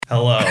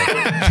Hello.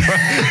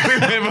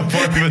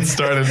 Before we even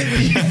started.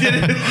 You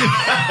did it.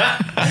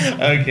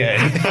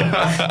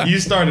 Okay. You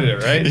started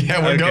it, right?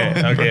 Yeah, we're going.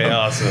 Okay,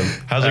 awesome.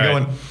 How's it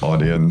going?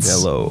 Audience.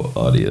 Hello,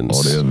 audience.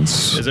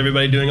 Audience. Is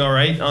everybody doing all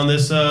right on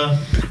this,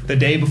 the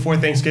day before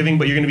Thanksgiving,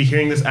 but you're going to be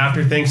hearing this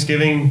after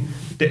Thanksgiving?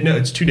 No,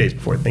 it's 2 days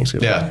before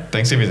Thanksgiving. Yeah,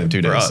 Thanksgiving's in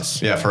 2 days. For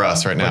us. Yeah, for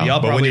us right now.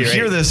 But when you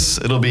hear this,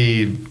 it'll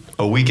be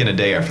a week and a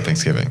day after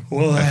Thanksgiving.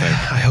 Well, I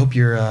hope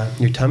your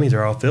tummies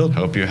are all filled.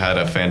 Hope you had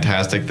a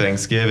fantastic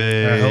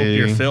Thanksgiving. I hope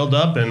you're filled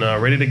up and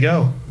ready to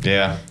go.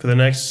 Yeah. For the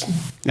next...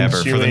 For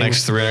the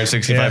next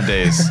 365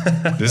 days.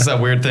 This is a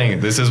weird thing.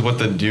 This is what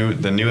the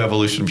new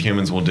evolution of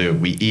humans will do.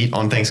 We eat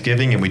on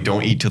Thanksgiving and we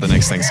don't eat till the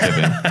next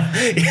Thanksgiving.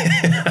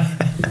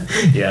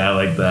 Yeah, I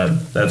like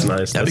that. That's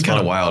nice. That'd be kind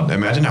of wild.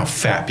 Imagine how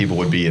fat people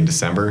would be in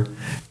December.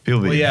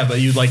 People would be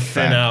but you'd like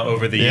thin out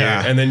over the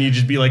year, and then you'd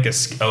just be like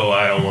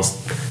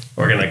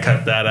we're gonna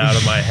cut that out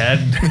of my head.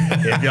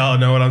 If y'all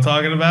know what I'm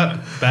talking about,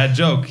 bad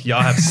joke.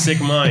 Y'all have sick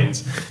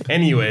minds.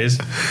 Anyways,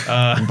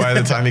 by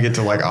the time you get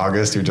to like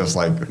August, you're just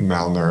like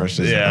malnourished.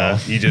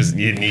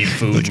 You need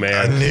food,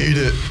 man. I need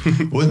it.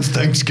 When's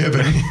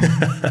Thanksgiving?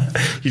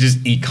 You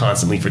just eat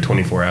constantly for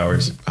 24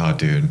 hours. Oh,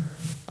 dude.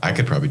 I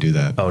could probably do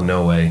that. Oh,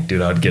 no way.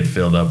 Dude, I'd get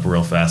filled up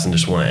real fast and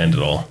just want to end it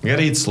all. You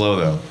gotta eat slow,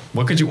 though.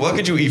 What could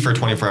you eat for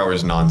 24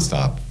 hours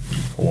nonstop?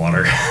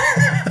 Water.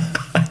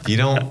 You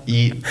don't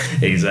eat...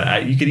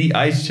 Exactly. You could eat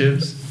ice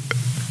chips.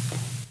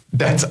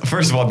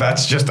 First of all,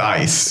 that's just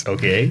ice.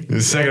 Okay.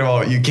 Second of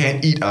all, you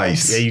can't eat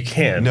ice. Yeah, you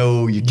can.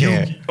 No, you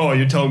can't.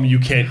 You're telling me you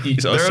can't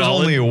eat There's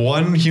only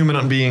one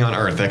human being on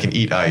Earth that can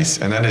eat ice,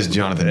 and that is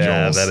Jonathan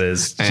Jones. Yeah, that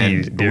is.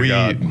 And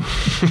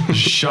we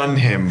shun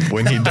him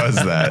when he does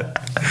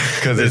that.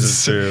 Because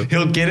it's true.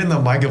 He'll get in the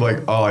mic and be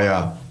like, oh,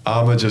 yeah,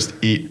 I'm going to just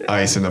eat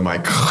ice in the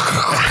mic.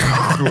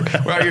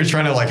 While you're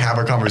trying to like have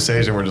a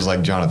conversation, we're just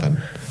like,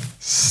 Jonathan,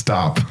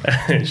 stop.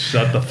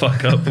 Shut the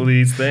fuck up,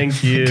 please.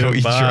 Thank you. Go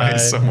eat your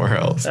ice somewhere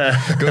else.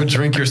 Go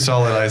drink your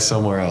solid ice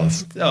somewhere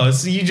else. Oh,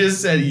 so you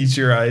just said eat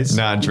your ice.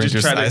 Nah, drink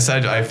your ice.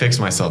 I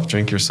fixed myself.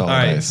 Drink your solid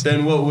ice.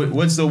 Then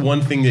what's the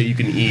one thing that you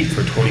can eat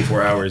for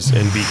 24 hours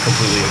and be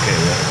completely okay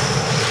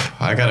with?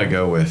 I gotta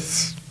go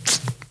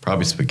with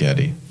probably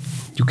spaghetti.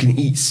 You can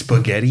eat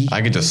spaghetti?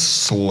 I could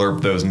just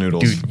slurp those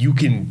noodles. Dude, you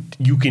can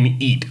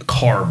eat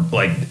carb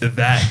like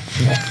that.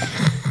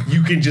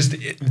 You can just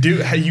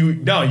you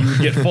would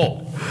get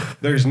full.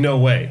 There's no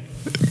way.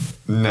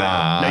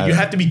 Nah. No, you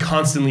have to be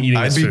constantly eating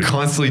I'd this be food.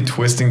 constantly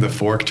twisting the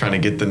fork trying to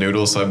get the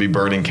noodles, so I'd be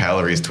burning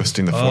calories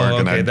twisting the fork.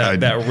 Okay.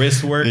 And that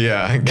wrist work?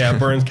 Yeah. Yeah, it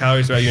burns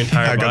calories throughout your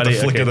entire body. I got the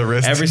flick of the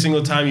wrist. Every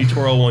single time you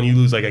twirl one, you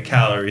lose like a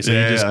calorie, so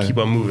you just keep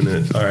on moving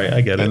it. All right,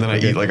 I get it. And then I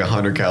eat like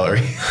 100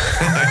 calories.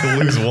 I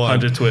lose one.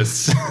 100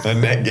 twists. A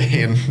net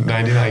gain,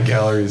 99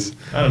 calories.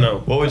 I don't know.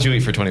 What would you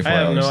eat for 24 hours?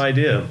 I have no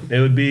idea. It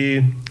would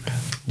be...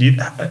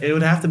 It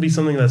would have to be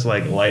something that's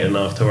like light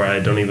enough to where I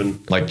don't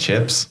even... Like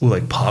chips? Ooh,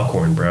 like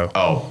popcorn, bro.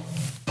 Oh.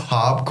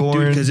 Popcorn,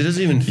 dude, because it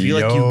doesn't even feel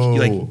like you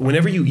like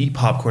whenever you eat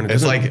popcorn.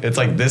 It's like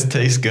this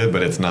tastes good,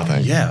 but it's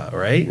nothing. Yeah,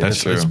 right.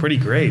 That's true. It's pretty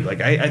great.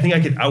 Like I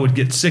think I would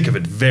get sick of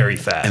it very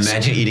fast.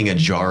 Imagine eating a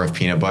jar of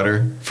peanut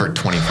butter for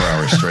 24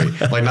 hours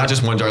straight. Like not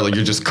just one jar. Like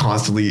you're just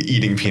constantly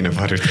eating peanut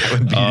butter. That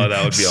would be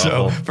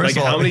awful. First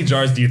of all, how many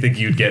jars do you think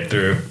you'd get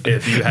through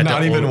if you had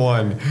not even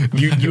one?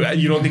 You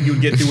don't think you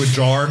would get through a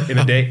jar in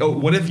a day? Oh,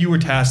 what if you were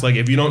tasked like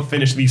if you don't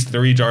finish these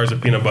 3 jars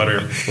of peanut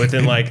butter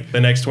within like the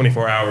next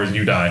 24 hours,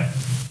 you die?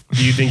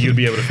 Do you think you'd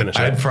be able to finish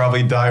it? I'd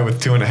probably die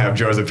with 2.5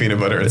 jars of peanut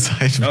butter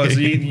inside me. Oh, so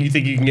you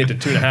think you can get to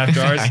 2.5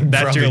 jars?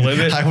 That's your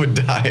limit? I would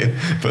die,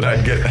 but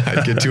I'd get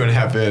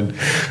 2.5 in.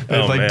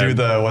 I'd do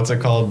the, what's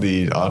it called?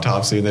 The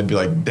autopsy, and they'd be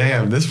like,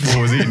 damn, this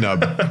fool was eating a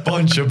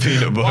bunch of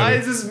peanut butter. Why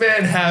does this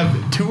man have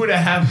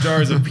 2.5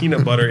 jars of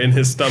peanut butter in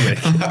his stomach?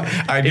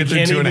 I get it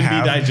can't even be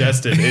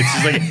digested.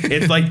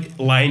 It's like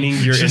lining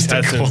your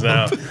intestines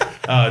now.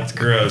 Oh, it's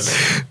gross.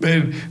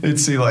 They'd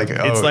see like,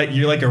 it's like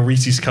you're like a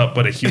Reese's cup,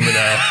 but a human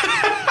now.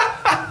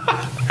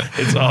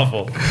 It's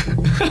awful.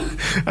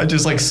 I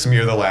just like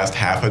smear the last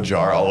half a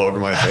jar all over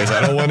my face. I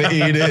don't want to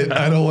eat it.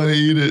 I don't want to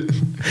eat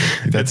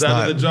it. That's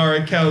out of the jar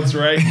it counts,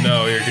 right?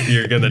 No,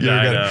 you're gonna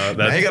die now.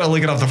 Now you gotta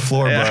lick it off the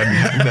floor, bud.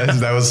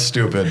 That was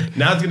stupid.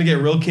 Now it's gonna get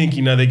real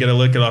kinky. Now they gotta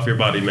lick it off your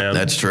body, man.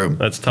 That's true.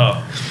 That's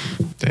tough.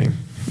 Dang.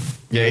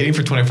 Yeah, eating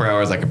for 24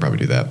 hours, I could probably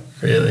do that.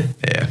 Really?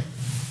 Yeah.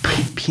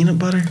 Peanut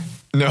butter?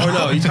 No. Oh,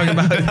 no, you're talking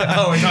about...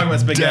 we're talking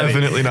about spaghetti.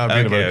 Definitely not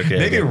peanut butter. Okay,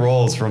 Maybe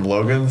rolls from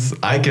Logan's.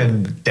 I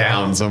can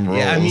down some rolls.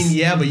 Yeah, I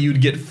mean, but you'd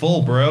get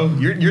full, bro.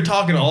 You're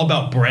talking all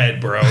about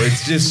bread, bro.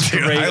 It's just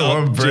straight I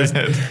love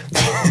bread.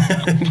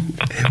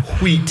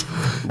 Wheat.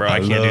 Bro, I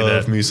can't do that.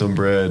 Love me some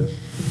bread.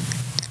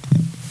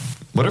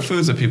 What are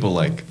foods that people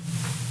like?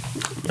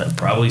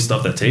 Probably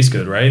stuff that tastes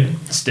good, right?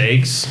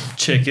 Steaks,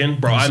 chicken.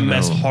 Bro, I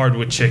mess hard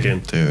with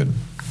chicken.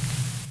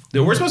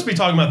 Dude, we're supposed to be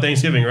talking about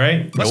Thanksgiving,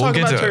 right? Let's talk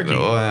about turkey.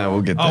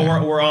 We'll get there.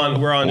 Oh, we're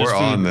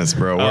on this,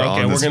 bro.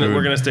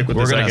 We're gonna stick with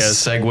this. We're gonna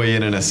segue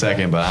in a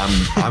second, but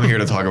I'm here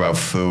to talk about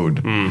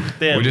food.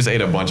 Damn. We just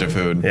ate a bunch of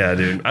food. Yeah,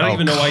 dude. I don't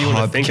even know why you want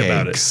to think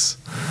about it.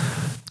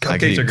 I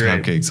could eat are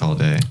great. cupcakes all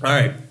day. All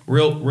right,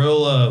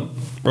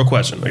 Real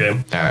question. Okay.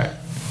 All right.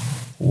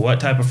 What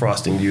type of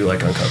frosting do you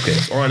like on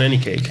cupcakes or on any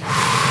cake?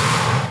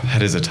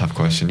 That is a tough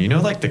question. You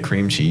know, like the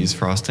cream cheese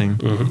frosting?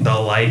 Mm-hmm. The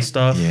light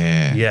stuff?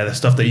 Yeah. Yeah, the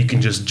stuff that you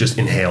can just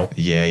inhale.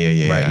 Yeah.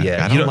 Right,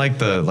 yeah. I don't like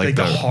the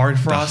hard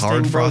frosting. The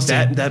hard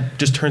frosting. That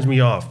just turns me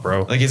off,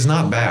 bro. Like, it's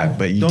not bad,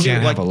 but you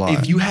can't have a lot.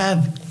 If you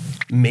have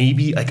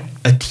maybe like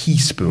a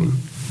teaspoon,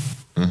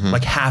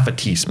 like half a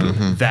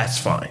teaspoon, that's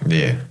fine.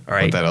 Yeah. All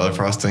right. With that other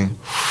frosting?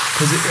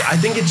 Because I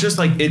think it's just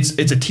like it's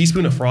a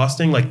teaspoon of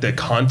frosting, like the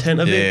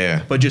content of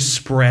it, but just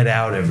spread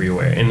out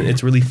everywhere, and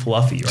it's really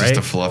fluffy, right? Just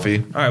a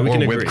fluffy. All right, we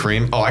can agree. Whipped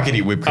cream. Oh, I could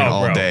eat whipped cream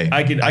all day.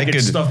 I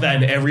could stuff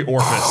that in every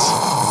orifice.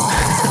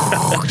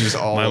 Just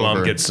all my over.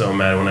 mom gets so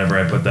mad whenever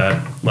I put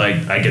that.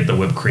 Like, I get the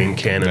whipped cream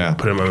can and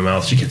put it in my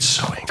mouth. She gets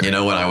so angry. You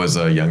know, when I was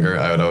younger,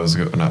 I would always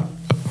go.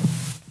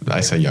 I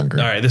say younger.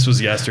 All right, this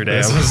was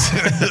yesterday. This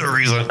was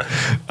recent.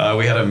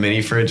 We had a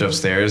mini fridge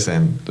upstairs,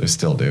 and we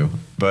still do.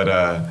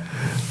 But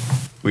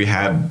we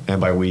had,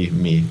 and by we,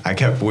 me, I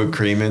kept whipped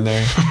cream in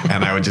there,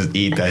 and I would just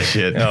eat that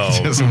shit.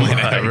 Just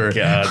whenever. My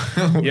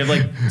God. You have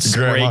like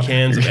spray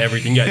cans of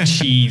everything. You got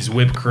cheese,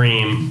 whipped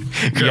cream.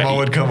 Grandma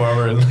would come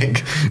over and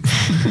like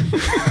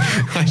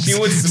she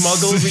would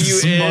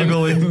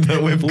smuggle in the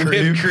whipped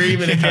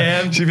cream in a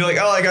can. She'd be like,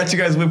 "Oh, I got you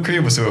guys whipped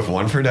cream." So if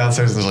one for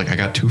downstairs, and like, "I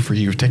got two for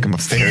you. Take them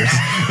upstairs."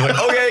 You're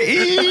like, "Okay,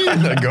 eat."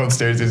 And I go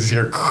upstairs and just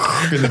hear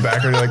in the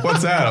background. You're like,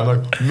 "What's that?" I'm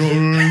like, "No,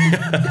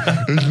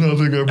 it's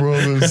nothing. I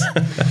promise."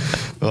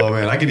 Oh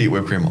man, I could eat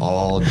whipped cream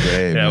all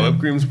day. Yeah, man. whipped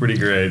cream's pretty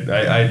great.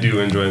 I do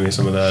enjoy me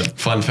some of that.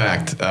 Fun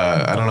fact,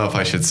 I don't know if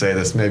I should say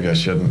this, maybe I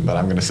shouldn't, but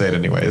I'm going to say it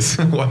anyways.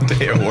 One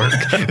day at work,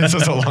 this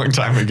was a long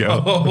time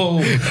ago.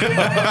 Oh,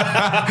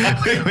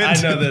 I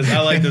know this.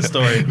 I like this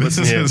story. This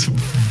is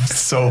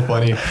so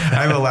funny. I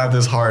haven't laughed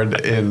this hard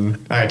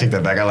I take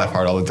that back. I laugh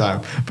hard all the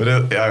time, but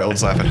I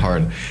was laughing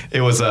hard.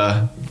 It was,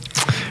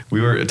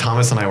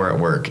 Thomas and I were at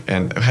work,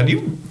 and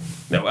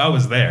No, I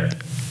was there.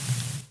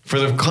 For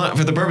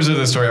the purpose of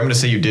this story, I'm going to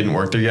say you didn't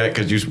work there yet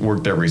because you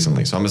worked there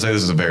recently. So I'm going to say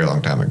this is a very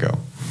long time ago.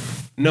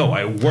 No,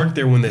 I worked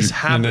there when this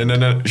happened.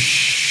 No.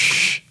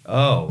 Shh.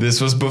 Oh.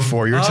 This was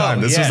before your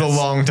time. This was a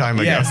long time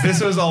ago. Yes,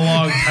 this was a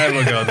long time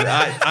ago.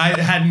 I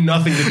had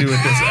nothing to do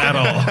with this at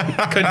all.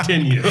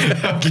 Continue.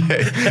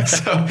 Okay.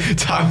 So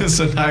Thomas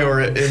and I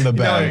were in the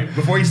bag. No,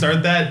 before you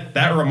start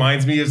that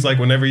reminds me is like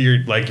whenever your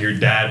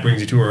dad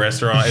brings you to a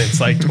restaurant and it's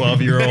like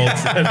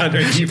 12-year-olds and under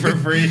eat for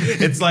free.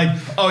 It's like,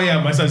 oh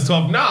yeah, my son's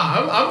 12.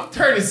 Nah, I'm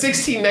turning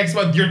 16 next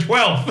month. You're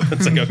 12.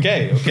 It's like,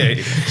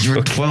 okay.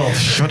 You're 12.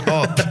 Shut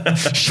up.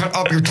 Shut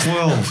up. You're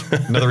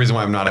 12. Another reason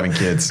why I'm not having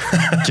kids.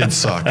 Kids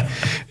suck.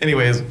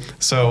 Anyways,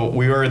 so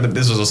we were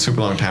this was a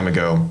super long time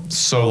ago.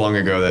 So long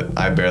ago that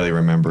I barely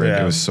remember it.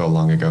 Yeah. It was so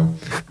long ago.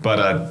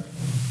 But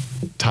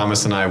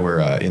Thomas and I were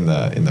in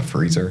the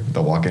freezer,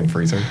 the walk-in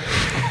freezer.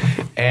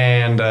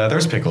 And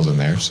there's pickles in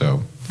there,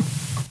 so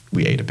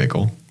we ate a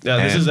pickle. Yeah,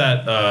 this is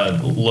at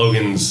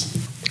Logan's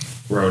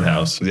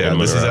Roadhouse. Yeah,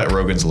 this is at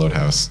Rogan's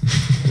Loadhouse.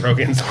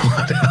 Rogan's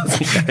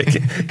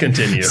Loadhouse.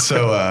 Continue.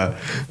 So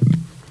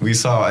we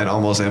saw an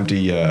almost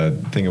empty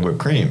thing of whipped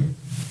cream.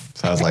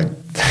 So I was like,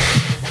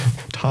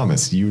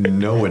 Thomas, you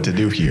know what to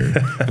do here.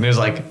 And he was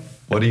like,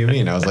 what do you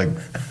mean? I was like,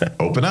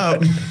 open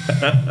up.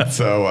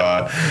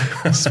 So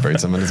sprayed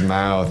some in his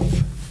mouth.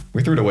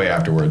 We threw it away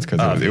afterwards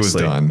because it was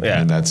done.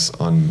 Yeah. And that's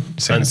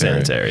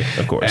unsanitary,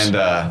 of course.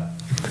 And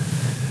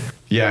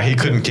yeah, he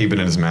couldn't keep it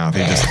in his mouth.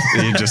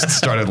 He just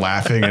started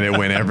laughing and it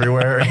went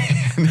everywhere.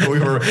 And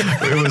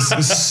it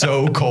was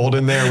so cold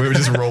in there. We were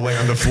just rolling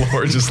on the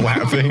floor, just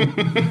laughing.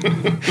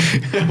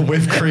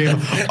 Whipped cream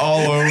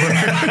all over.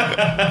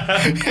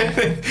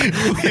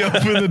 We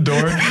open the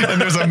door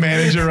and there's a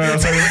manager right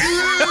outside.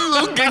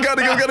 Like,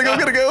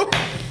 gotta go.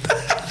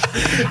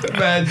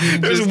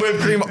 Imagine there's whipped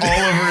cream all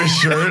over his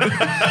shirt.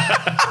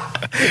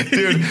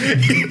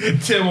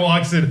 Dude, Tim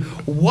walks in.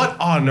 What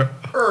on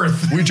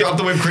earth? We dropped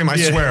the whipped cream. I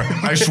swear.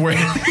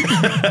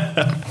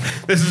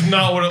 This is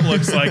not what it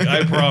looks like.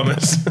 I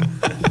promise.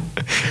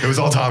 It was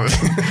all Thomas.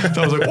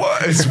 So I was like,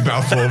 what? It's a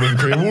mouthful of whipped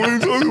cream. What are you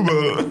talking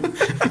about?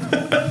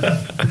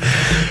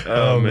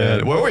 Oh,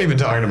 man. What were we even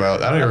talking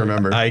about? I don't even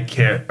remember. I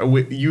can't.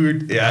 We were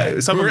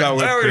talking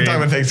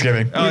about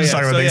Thanksgiving.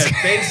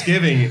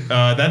 Thanksgiving.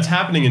 That's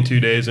happening in 2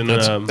 days. And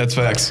that's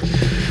facts.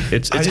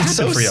 It's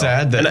so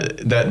sad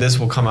that this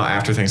will come out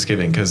after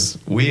Thanksgiving because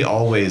we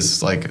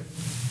always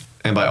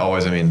and by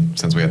always, I mean,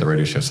 since we had the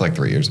radio show, it's like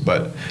 3 years,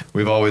 but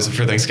we've always,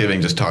 for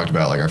Thanksgiving, just talked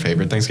about our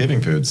favorite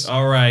Thanksgiving foods.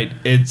 All right.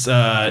 It's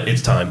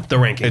time. The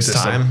ranking system.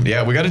 It's time.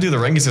 Yeah, we got to do the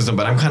ranking system,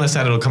 but I'm kind of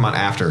sad it'll come out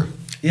after.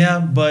 Yeah,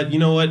 but you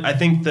know what? I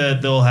think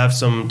that they'll have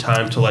some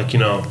time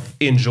to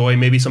enjoy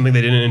maybe something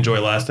they didn't enjoy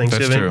last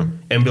Thanksgiving. That's true.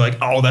 And be like,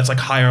 oh, that's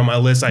higher on my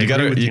list. I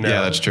agree with you now.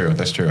 Yeah, that's true.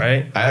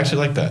 Right? I actually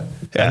like that.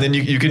 Yeah. And then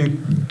you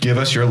can give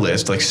us your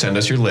list, send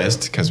us your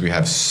list because we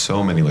have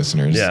so many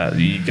listeners. Yeah,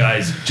 you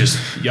guys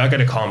y'all got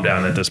to calm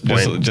down at this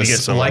point.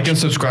 Just like and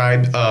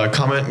subscribe,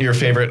 comment your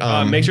favorite.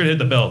 Make sure to hit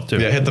the bell too.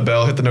 Yeah, hit the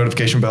bell, hit the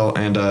notification bell,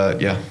 and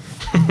yeah.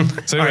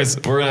 So anyways,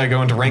 we're going to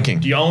go into ranking.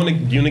 Do you want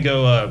to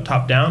go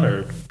top down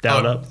or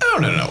down up?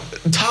 No.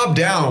 Top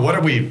down. What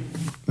are we?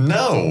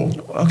 No.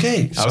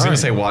 Okay. I was going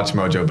to say Watch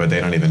Mojo, but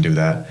they don't even do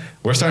that.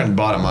 We're starting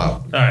bottom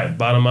up. All right,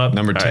 bottom up.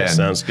 Number 10. All right,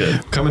 sounds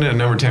good. Coming in at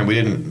number 10, we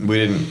didn't.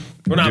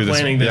 We're not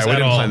planning this. Yeah, we at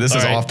didn't all. plan. This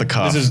is right. off the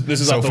cuff.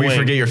 This is so off the if we wing.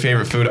 forget your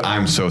favorite food,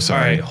 I'm so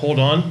sorry. All right, hold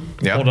on.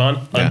 Yeah. Hold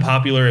on. Yeah.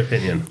 Unpopular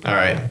opinion. All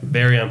right.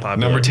 Very unpopular.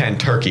 Number 10,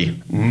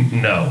 turkey.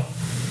 No.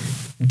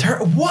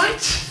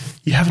 What?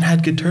 You haven't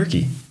had good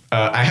turkey.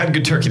 I had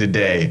good turkey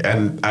today,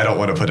 and I don't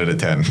want to put it at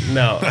 10.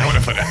 No. I want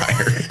to put it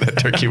higher. That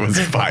turkey was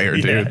fire,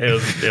 dude. Yeah, it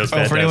was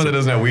fantastic. For anyone that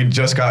doesn't know, we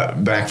just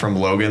got back from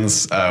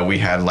Logan's. We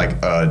had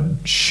like a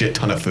shit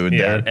ton of food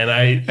there. And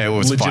I it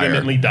was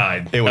legitimately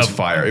died. It was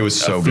fire. It was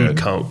so food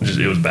good.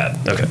 It was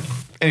bad. Okay.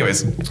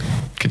 Anyways,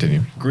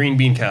 continue. Green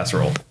bean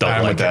casserole.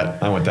 I'm with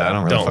that. I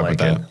don't really fuck with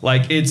that.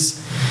 Like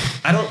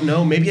I don't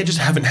know. Maybe I just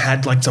haven't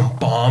had like some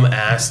bomb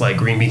ass like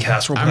green bean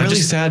casserole. I'm really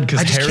sad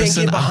because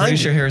Harrison, I'm pretty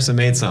sure Harrison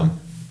made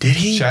some. Did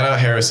he? Shout out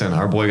Harrison.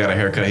 Our boy got a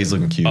haircut. He's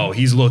looking cute. Oh,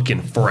 he's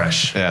looking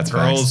fresh. Yeah, it's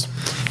girls.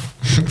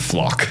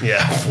 Flock.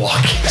 Yeah,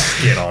 flock.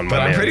 Get on, But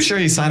I'm pretty sure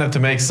he signed up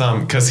to make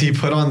some because he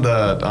put on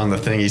the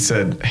thing. He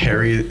said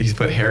He's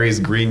put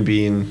Harry's green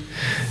bean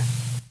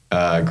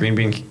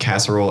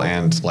casserole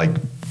and like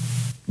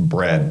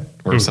bread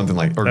or something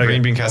like, or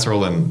green bean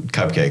casserole and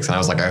cupcakes. And I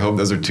was like, I hope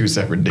those are two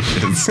separate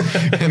dishes.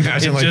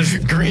 Imagine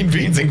like green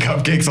beans and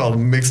cupcakes all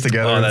mixed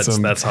together. Oh,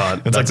 that's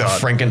hot. It's like the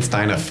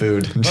Frankenstein of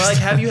food. But like,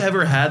 have you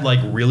ever had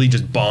like really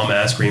just bomb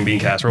ass green bean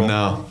casserole?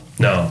 No,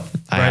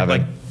 I haven't.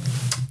 Like,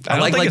 I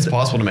don't think it's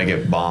possible to make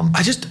it bomb.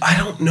 I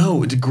don't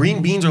know. The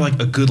green beans are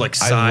like a good like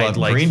side. I love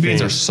like green beans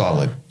thing. are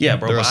solid. Yeah,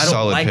 bro. They're But a I don't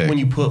solid like pick. when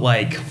you put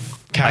like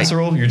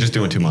casserole. You're just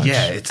doing too much.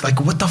 Yeah, it's like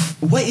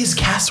what is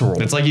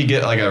casserole? It's like you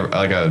get like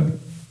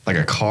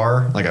a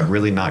car, like a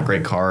really not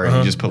great car, and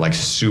you just put like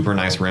super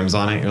nice rims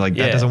on it. You're like,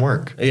 that doesn't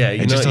work. Yeah,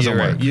 it just doesn't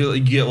work. Right. You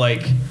get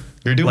like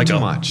you're doing like too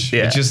much.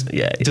 Yeah,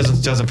 it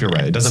doesn't feel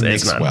right. It doesn't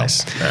mix not well.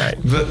 Nice. All right,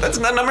 but that's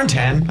not number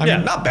 10. I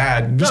mean, not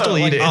bad. You still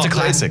eat it. It's a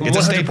classic. It's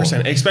a staple.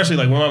 Especially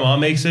like when my mom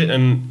makes it,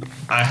 and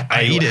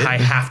I eat it. I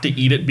have to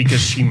eat it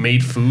because she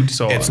made food.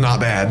 So it's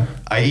not bad.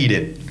 I eat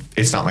it.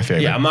 It's not my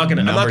favorite. Yeah, I'm not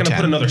gonna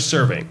put another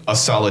serving. A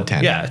solid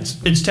 10. Yeah,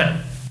 it's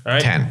 10. All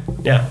right. 10.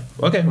 Yeah.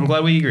 Okay. I'm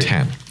glad we agree.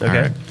 10.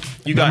 Okay. Right.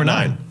 You got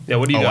 9. Yeah.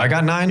 What do you got? I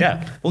got 9.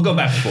 Yeah. We'll go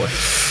back and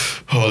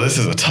forth. Oh, this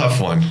is a tough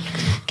one.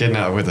 Getting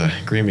out with a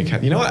green bean.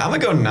 You know what? I'm gonna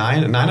go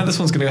 9. 9 of this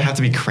one's gonna have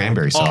to be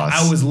cranberry sauce.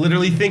 Oh, I was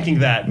literally thinking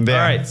that. Yeah. All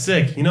right.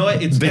 Sick. You know what?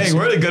 Dang,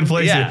 we're in a good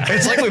place. Yeah. Here.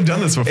 It's like we've done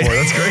this before.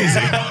 That's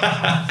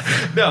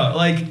crazy. No,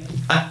 like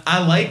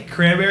I like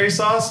cranberry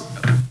sauce.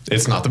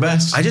 It's not the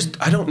best.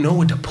 I don't know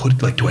what to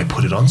put. Like, do I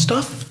put it on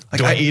stuff? Like,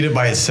 do I eat it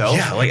by itself?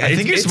 Yeah, like I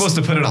think you're supposed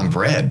to put it on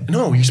bread.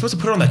 No, you're supposed to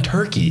put it on that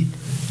turkey.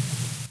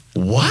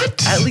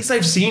 What? At least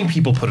I've seen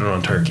people put it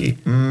on turkey.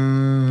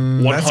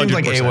 That seems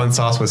like A1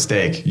 sauce with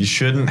steak. You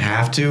shouldn't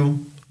have to,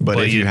 but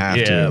if you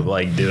have to,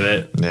 like do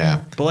it.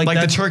 Yeah, but like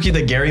the turkey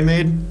that Gary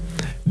made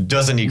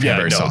doesn't need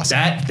cranberry sauce.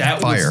 That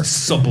Fire. was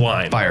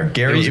sublime. Fire,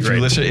 Gary. If you're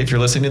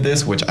listening to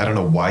this, which I don't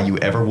know why you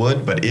ever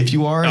would, but if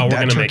you are, we're that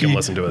gonna make turkey him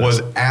listen to it.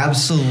 Was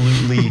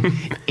absolutely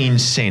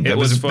insane. That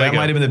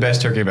might have been the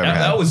best turkey I've ever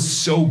had. That was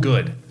so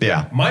good.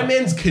 Yeah, my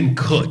man's can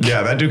cook.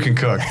 Yeah, that dude can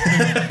cook.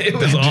 It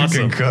was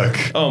awesome. Dude can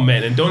cook. Oh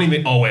man, and don't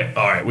even. Oh wait.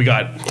 All right, we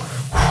got.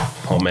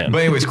 Oh man. But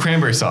anyways,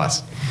 cranberry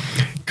sauce.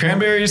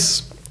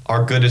 Cranberries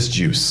are good as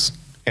juice.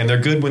 And they're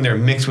good when they're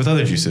mixed with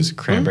other juices.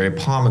 Cranberry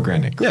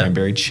pomegranate,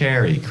 cranberry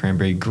cherry,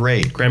 cranberry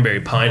grape. Cranberry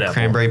pineapple.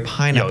 Cranberry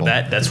pineapple.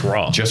 Yo, that's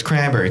raw. Just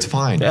cranberry, it's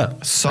fine. Yeah.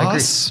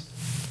 Sauce?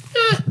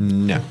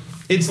 No.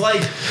 It's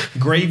like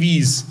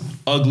gravy's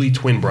ugly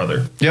twin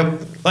brother.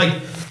 Yep.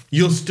 Like,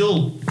 you'll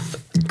still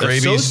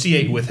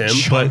associate with him.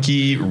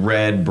 Chunky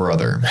red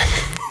brother.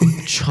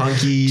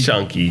 Chunky.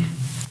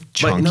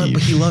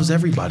 But he loves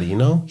everybody, you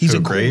know? He's a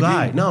cool gravy?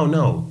 guy.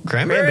 No.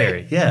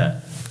 Cranberry? Yeah.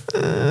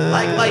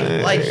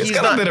 Like it's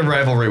got a bit of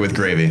rivalry with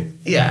gravy.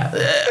 Yeah.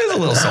 It's a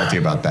little salty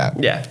about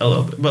that. Yeah, a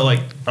little bit. But like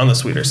on the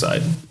sweeter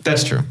side.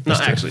 That's true. Not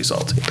actually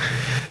salty.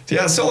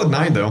 Yeah, solid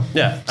 9 though.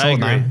 Yeah,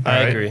 solid 9. I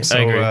agree. So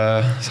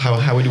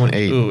how we doing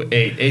 8? Ooh,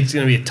 8. 8's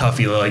gonna be a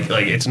toughie.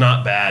 Like it's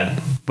not bad,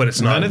 but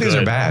it's not. None of these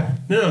are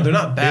bad. No, they're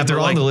not bad. If they're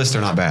on the list,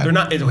 they're not bad. They're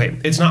not. Okay,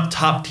 it's not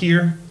top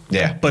tier.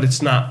 Yeah, but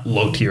it's not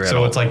low tier at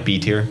all. So it's like B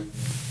tier.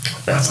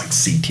 That's like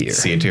C tier.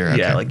 C tier. Okay.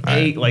 Yeah, like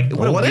 8. Like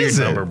what a weird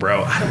number,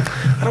 bro.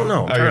 I don't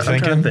know. I'm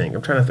trying to think.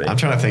 I'm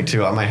trying to think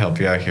too. I might help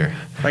you out here.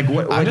 Like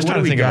what? I'm just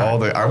trying to think of all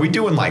the. Are we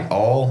doing like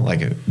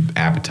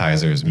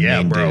appetizers?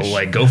 Yeah, bro. Dish?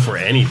 Like go for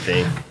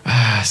anything.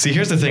 See,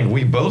 here's the thing.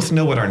 We both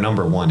know what our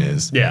number 1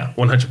 is. Yeah,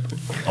 100.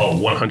 Oh,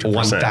 100%.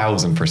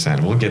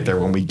 1,000%. We'll get there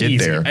when we get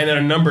there. And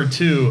our number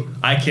 2,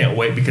 I can't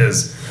wait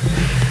because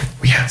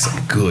we had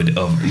some good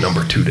of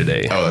number 2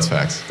 today. Oh, that's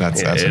facts.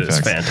 That's facts. It's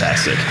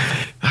fantastic.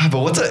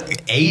 But what's a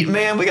 8,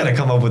 man? We got to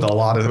come up with a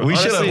lot of. We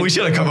should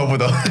have come up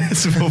with a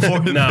list before.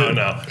 No.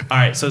 All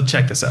right, so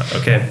check this out.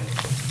 Okay,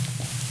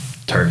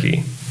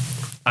 turkey.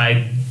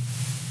 I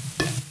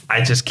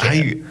just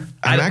can't.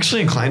 I'm actually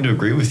inclined to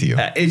agree with you.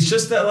 It's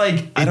just that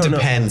like it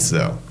depends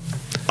though.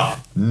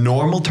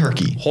 Normal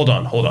turkey. Hold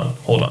on.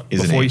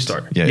 Is Before an you 8.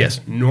 start. Yeah, yes,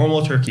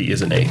 normal turkey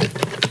is an 8.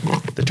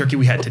 The turkey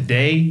we had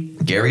today,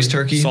 Gary's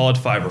turkey. solid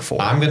 5 or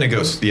 4. I'm gonna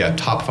go. Yeah,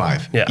 top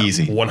 5. Yeah,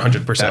 easy.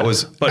 100%. That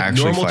was but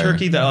actually normal fire.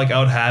 turkey that like I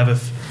would have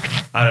if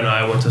I don't know.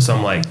 I went to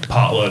some like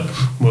potluck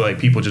where like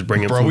people just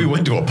bring in Bro, food. we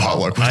went to a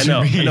potluck. What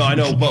I you mean?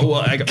 know. But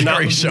well,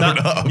 Gary showed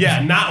up.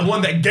 Yeah, not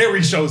one that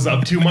Gary shows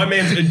up to. My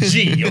man's a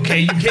G.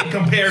 Okay, you can't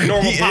compare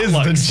normal He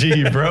potlucks. is the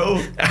G,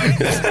 bro.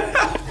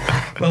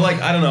 But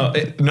like I don't know.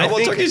 Normal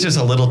turkey is just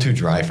a little too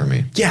dry for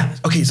me. Yeah.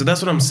 Okay. So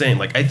that's what I'm saying.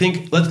 Like I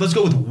think let's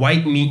go with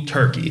white meat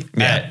turkey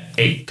at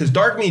 8 because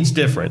dark meat's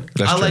different.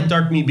 That's I true. like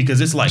dark meat because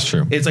it's like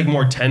true. it's like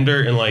more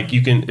tender and like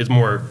you can. It's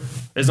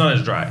not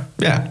as dry.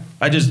 Yeah.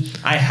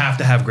 I have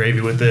to have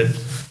gravy with it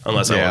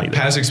unless I want to eat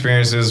Past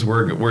experiences,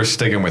 we're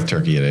sticking with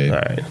turkey at 8. it. All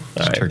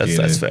right. Turkey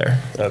That's at 8.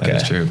 fair. Okay.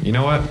 That's true. You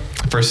know what?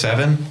 For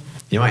 7,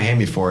 you might hate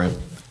me for it.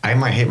 I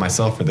might hate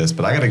myself for this,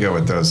 but I got to go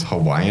with those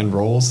Hawaiian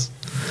rolls.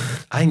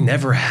 I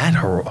never had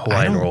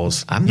Hawaiian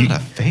rolls. I'm not a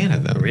fan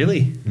of them.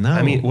 Really? No.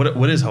 I mean,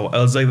 what is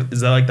Hawaii?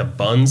 Is that like the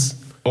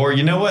buns? Or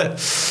you know what?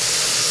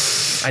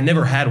 I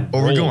never had.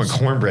 Or we're rolls. going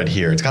cornbread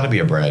here. It's got to be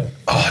a bread.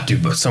 Oh,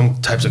 dude, but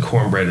some types of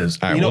cornbread is.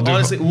 All right,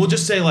 Honestly, we'll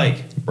just say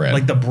like bread.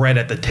 like the bread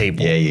at the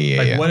table.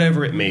 Yeah. Like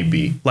whatever it may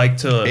be. Like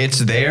to. It's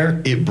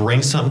there. It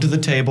brings something to the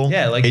table.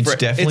 Yeah, like it's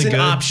definitely it's an good.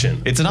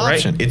 option. It's an right?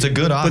 option. It's a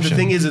good option. But the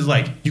thing is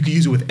like you can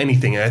use it with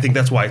anything, and I think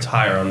that's why it's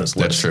higher on this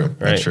That's list. true. Right?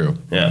 That's true.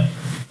 Yeah,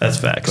 that's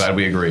facts. Glad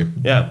we agree.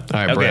 Yeah.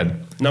 All right, bread.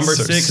 Number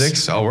So 6.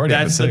 6? Oh, we're already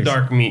at that's the the 6.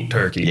 dark meat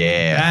turkey.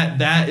 Yeah.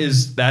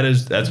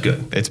 That's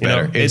good. It's You know,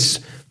 better. it's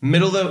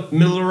middle of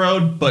the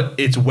road, but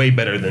it's way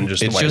better than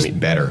just It's white just meat.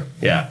 better.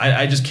 Yeah,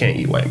 I just can't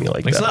eat white meat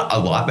like It's that. not a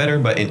lot better,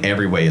 but in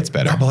every way, it's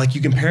better. No, but like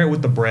you can pair it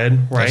with the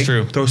bread, right? That's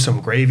true. Throw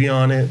some gravy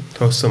on it.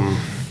 Throw some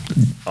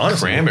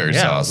Cranberry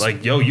sauce.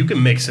 Like yo, you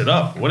can mix it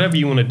up. Whatever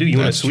you want to do. You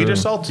want it That's sweet or true.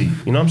 salty?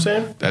 You know what I'm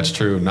saying? That's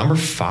true. Number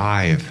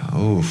 5.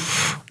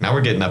 Oof. Now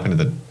we're getting up into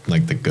the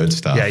good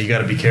stuff. Yeah, you got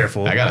to be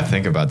careful. I got to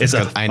think about this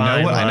It's a because I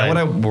know fine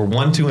what we're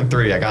 1, 2, and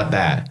 3. I got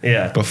that.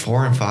 Yeah. But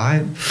 4 and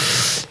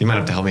 5, you might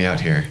have to help me out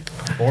here.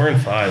 4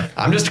 and 5.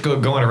 I'm just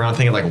going around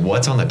thinking like,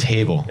 what's on the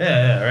table?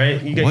 Yeah,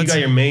 right. You got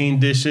your main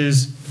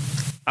dishes.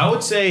 I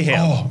would say ham.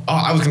 Oh,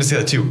 I was gonna say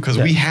that too because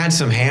we had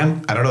some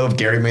ham. I don't know if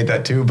Gary made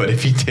that too, but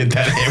if he did,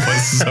 that ham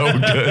was so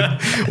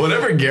good.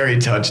 Whatever Gary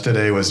touched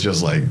today was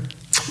just like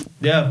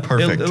Yeah,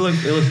 perfect. It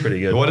looked pretty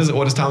good. What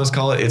does Thomas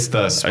call it? It's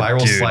the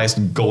spiral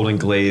sliced golden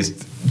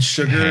glazed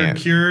Sugar ham.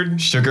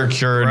 cured,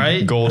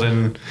 right?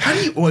 golden. How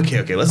do you?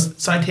 Okay.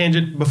 Let's side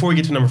tangent before we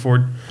get to number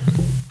 4.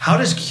 How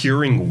does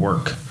curing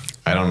work?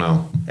 I don't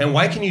know. And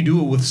why can you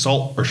do it with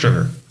salt or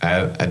sugar?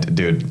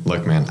 Dude,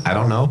 look, man, I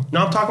don't know.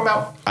 No, I'm talking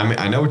about. I mean,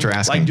 I know what you're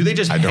asking. Like, do they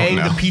just I don't hang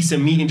know. the piece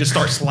of meat and just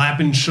start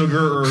slapping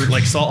sugar or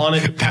like salt on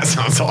it? That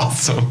sounds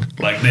awesome.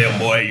 Like, damn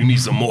boy, you need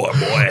some more,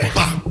 boy.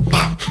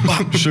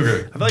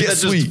 Sugar. I feel like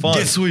that's just fun.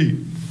 Get sweet.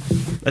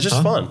 That's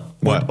just fun.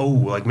 What? Oh,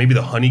 like maybe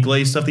the honey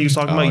glaze stuff that you was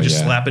talking about. You just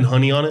slapping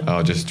honey on it.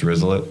 Oh, just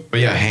drizzle it.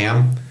 But yeah,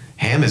 ham.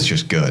 Ham is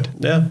just good.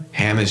 Yeah,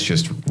 Ham is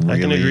just really I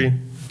can agree.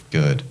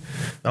 good.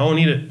 I won't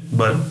eat it,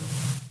 but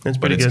it's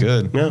pretty it's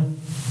good. Yeah.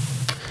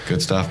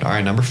 Good stuff. All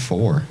right, number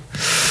 4.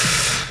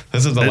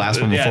 This is the last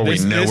one before we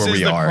know where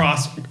we are.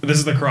 This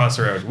is the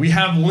crossroad. We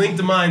have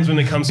linked minds when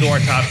it comes to our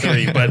top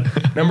 3,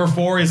 but number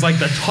 4 is like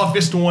the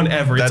toughest one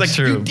ever. It's That's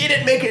like true. you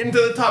didn't make it into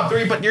the top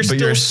 3, but you're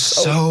still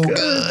so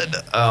good.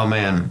 Oh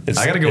man,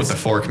 I gotta go with the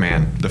fork,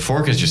 man. The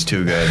fork is just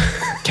too good.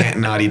 Can't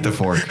not eat the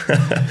fork.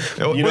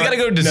 We gotta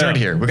go to dessert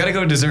here. We gotta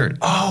go to dessert.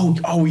 Oh,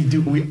 we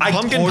do.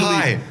 Pumpkin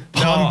pie.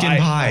 Pumpkin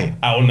pie.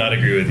 I will not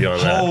agree with you on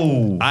that.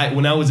 Oh.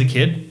 When I was a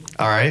kid.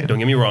 All right. Don't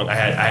get me wrong. I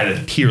had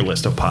a tier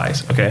list of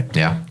pies. Okay.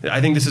 Yeah.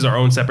 I think this is our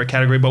own separate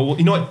category, but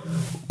you know what?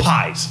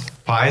 Pies.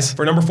 Pies.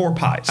 For number 4,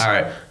 pies. All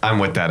right. I'm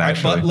with that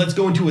actually. But let's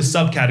go into a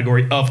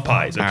subcategory of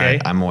pies. Okay. All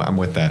right. I'm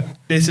with that.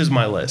 This is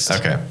my list.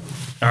 Okay.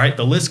 All right.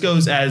 The list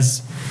goes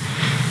as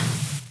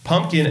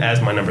pumpkin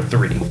as my number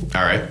 3,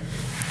 All right.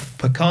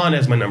 pecan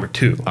as my number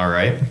 2, All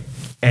right.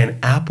 and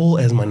apple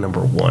as my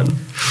number 1.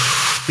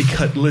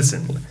 Because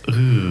listen,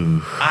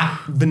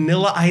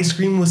 vanilla ice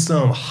cream with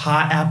some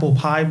hot apple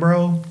pie,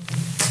 bro.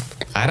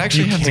 I'd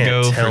actually You have to can't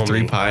go tell for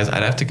 3 me. pies.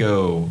 I'd have to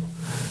go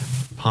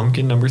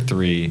pumpkin number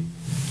 3,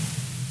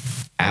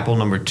 apple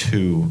number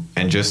 2,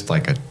 and just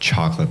like a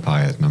chocolate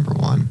pie as number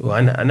 1. Well,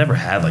 I never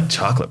had like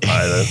chocolate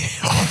pie though.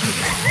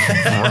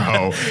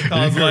 Bro,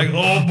 I was like,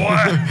 oh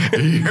boy.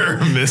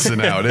 you're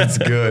missing out. It's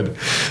good.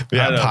 I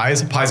Yeah, know.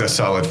 pies are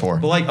solid 4.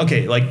 But like,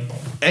 okay, like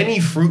any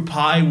fruit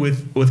pie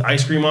with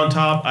ice cream on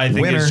top, I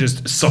think Winner. is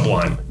just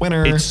sublime.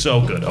 Winner. It's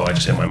so good. Oh, I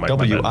just hit my mic. my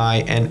bad.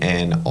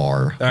 WINNR.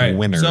 All right,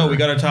 Winner. so we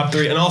got our top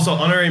 3, and also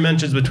honorary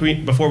mentions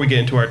before we get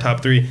into our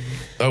top 3.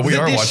 Oh, we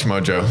The are dish- Watch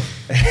Mojo.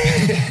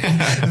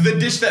 The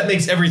dish that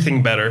makes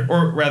everything better,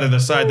 or rather, the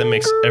side that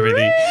makes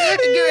everything.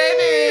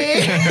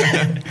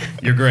 Gravy.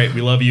 You're great.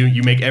 We love you.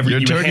 You make Your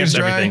you turkey's enhance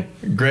dry.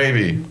 everything.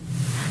 Gravy.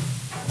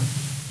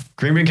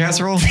 Green bean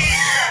casserole.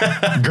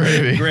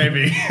 Gravy.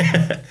 Gravy.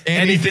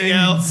 Anything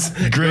else?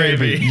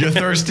 Gravy. You're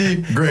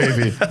thirsty?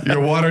 Gravy. Your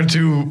water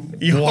too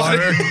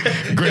water?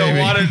 Gravy. Your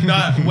water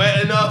not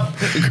wet enough?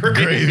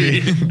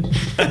 Gravy.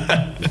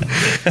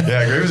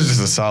 Yeah, gravy is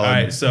just a solid. All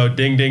right, so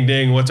ding, ding,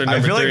 ding. What's our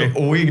number three? I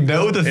feel like we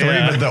know the three,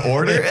 but the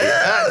order?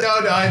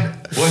 No.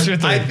 What's your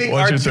three? I think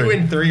our 2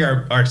 and 3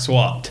 are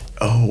swapped.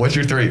 Oh, what's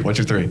your three?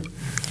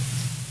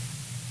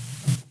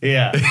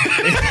 Yeah.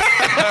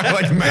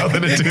 Like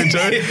mouthing it to each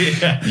other?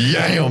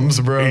 Yeah. Yams,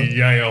 bro.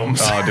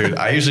 Yams. Oh, dude.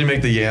 I usually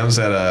make the yams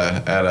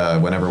at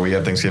whenever we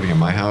have Thanksgiving at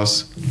my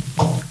house.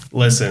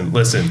 Listen.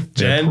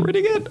 Jen. They're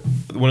pretty good.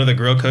 One of the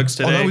grill cooks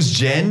today. Oh, that was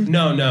Jen?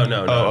 No.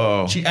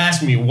 Oh. She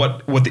asked me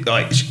what the,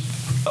 like,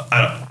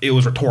 it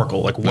was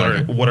rhetorical. Like,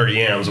 what are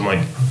yams? I'm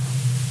like,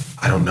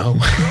 I don't know.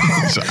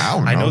 So, I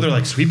don't know. I know they're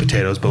like sweet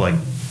potatoes, but like,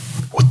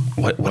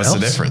 what's the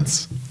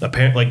difference?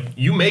 Apparently, like,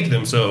 you make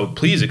them, so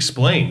please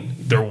explain.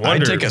 They're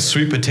wonders. I take a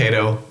sweet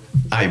potato,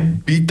 I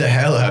beat the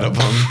hell out of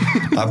them.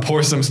 I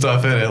pour some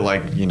stuff in it,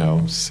 like,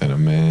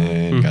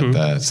 cinnamon, got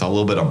that. So a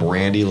little bit of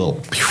brandy, little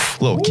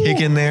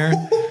kick in there.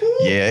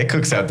 Yeah, it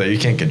cooks out there. You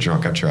can't get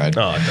drunk. I've tried.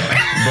 Oh, no.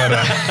 But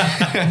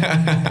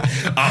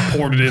I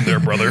poured it in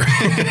there, brother.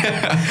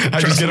 I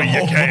just get a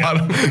whole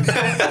bottle.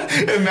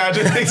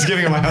 Imagine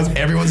Thanksgiving at my house.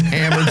 Everyone's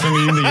hammered from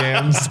eating the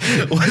yams.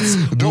 What's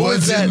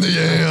in the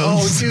yams?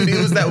 Oh, dude, it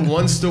was that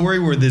one story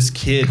where this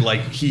kid,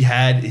 like, he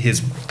had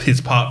his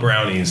pot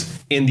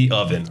brownies in the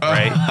oven,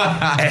 right?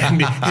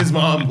 And his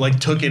mom, like,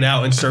 took it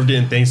out and served it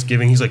in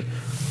Thanksgiving. He's like,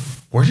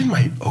 where did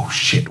my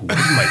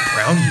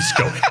brownies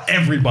go?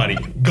 Everybody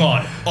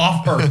gone,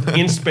 off Earth,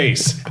 in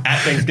space,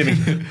 at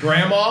Thanksgiving.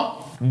 Grandma?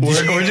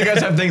 Where'd you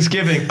guys have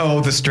Thanksgiving?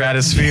 Oh, the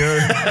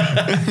stratosphere.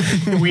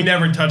 We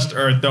never touched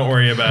Earth. Don't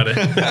worry about it.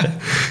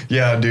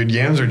 Yeah, dude,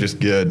 yams are just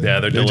good.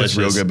 Yeah, they're delicious. Just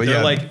real good. But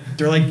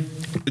they're like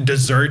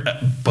dessert,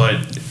 but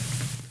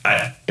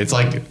it's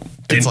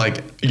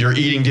like you're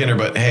eating dinner,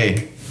 but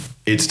hey,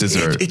 it's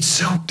dessert. It's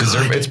so good.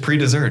 Dessert. It's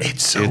pre-dessert.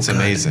 It's good.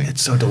 Amazing.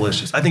 It's so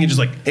delicious. I think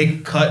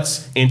it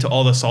cuts into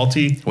all the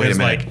salty. Wait a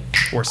minute. Like,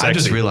 we're sexy. I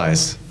just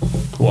realized.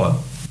 What?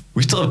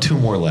 We still have 2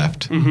 more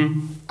left.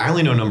 Mm-hmm. I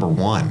only know number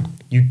 1.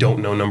 You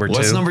don't know number 2?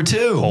 What's number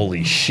 2?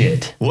 Holy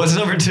shit. What's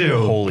number 2?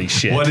 Holy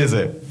shit. What is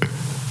it?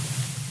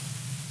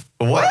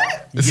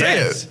 What? Yes. Say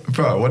it.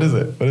 Bro, what is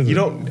it? You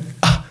don't...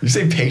 You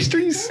say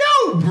pastries?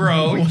 No,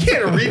 bro. You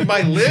can't read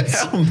my lips.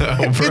 Hell no,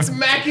 bro. It's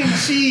mac and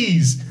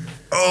cheese.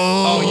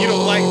 Oh, you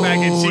don't like mac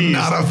and cheese.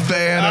 Not a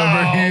fan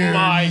over here. Oh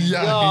my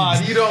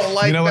God, you don't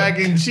like mac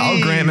and cheese.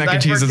 I'll grant mac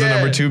and cheese as a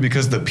number 2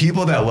 because the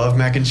people that love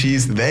mac and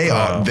cheese, they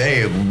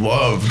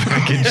love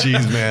mac and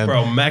cheese, man.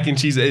 Bro, mac and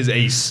cheese is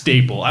a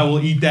staple. I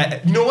will eat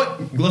that. You know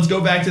what? Let's go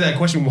back to that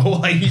question. What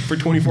will I eat for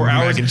 24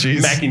 hours? Mac and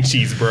cheese. Mac and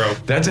cheese, bro.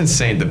 That's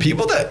insane. The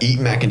people that eat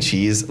mac and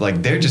cheese,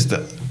 like they're a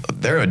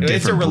different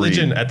It's a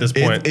religion breed. at this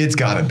point. It's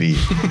gotta be.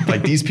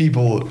 Like these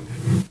people,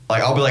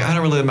 like I'll be like, I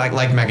don't really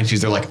like mac and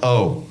cheese. They're like,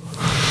 oh,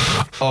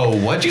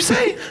 what'd you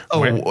say?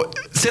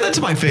 Say that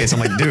to my face. I'm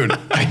like, dude,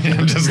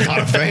 I'm just not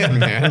a fan,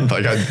 man.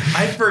 Like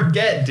I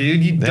forget,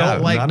 dude. You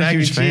don't like mac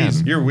and cheese.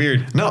 Fan. You're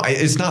weird. No,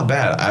 it's not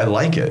bad. I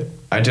like it.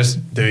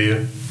 Do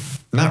you?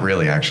 Not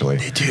really, actually.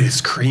 Dude,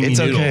 it's creamy It's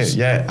noodles. okay.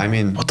 Yeah, I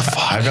mean, what the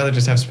fuck? I'd rather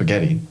just have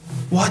spaghetti.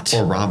 What?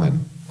 Or ramen.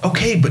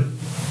 Okay, but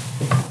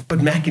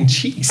mac and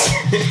cheese.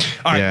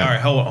 All right,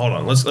 hold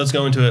on. Let's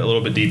go into it a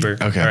little bit deeper.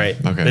 Okay. All right.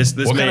 Okay. This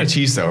what kind of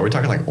cheese though? Are we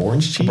talking like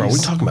orange cheese? Bro, we're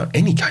talking about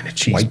any kind of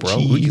cheese, White bro.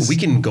 cheese? We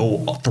can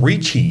go 3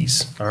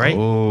 cheese. All right.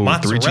 Oh,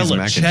 3 cheese mozzarella,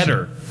 mac and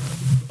cheddar.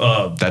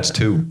 That's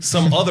 2.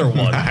 Some other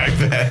one. I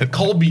bet.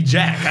 Colby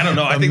Jack. I don't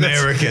know. I think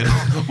American.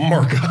 that's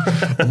America.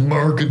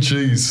 American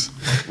cheese.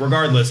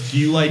 Regardless, do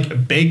you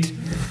like baked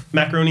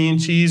macaroni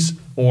and cheese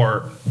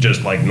or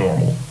just like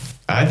normal?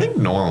 I think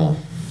normal.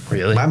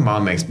 Really? My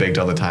mom makes baked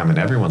all the time, and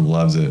everyone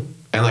loves it.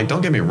 And like,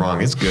 don't get me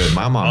wrong, it's good.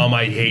 My mom.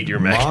 I hate your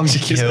mac Mom and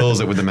cheese. kills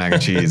it with the mac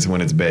and cheese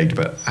when it's baked,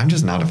 but I'm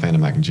just not a fan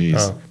of mac and cheese.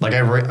 Oh. Like I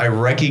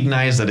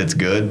recognize that it's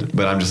good,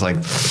 but I'm just like.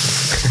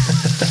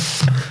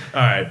 All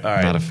right.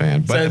 Not a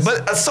fan,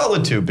 but a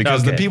solid 2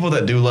 because the people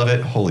that do love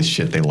it, holy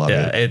shit, they love it.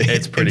 Yeah,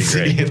 it's pretty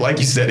great. Like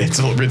you said, it's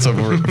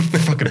a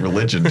fucking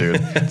religion, dude.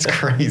 It's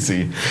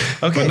crazy.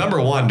 Okay, but number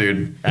 1,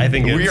 dude. I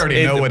think we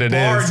already know what it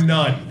is. Bar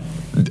none.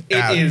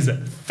 It is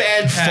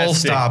fantastic. Full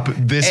stop.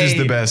 This is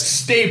the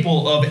best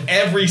staple of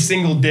every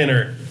single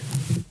dinner.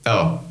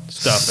 Oh,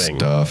 stuffing.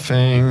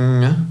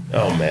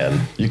 Oh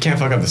man, you can't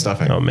fuck up the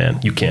stuffing. Oh man,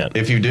 you can't.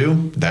 If you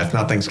do, that's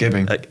not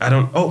Thanksgiving. I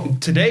don't. Oh,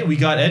 today we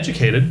got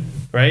educated.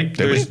 Right?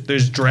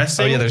 There's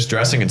dressing. Oh yeah, there's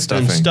dressing and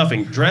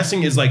stuffing.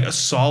 Dressing is like a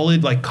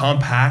solid, like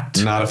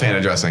compact. Not a fan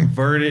of dressing.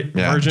 Version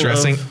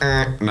dressing.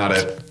 of, not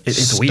it.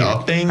 It's weird.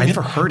 I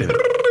never heard of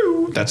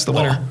it. That's the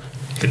winner.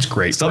 It's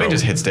great. Stuffing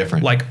just hits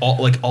different. Like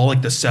all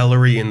the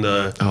celery and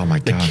the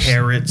the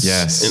carrots.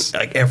 Yes. And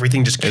like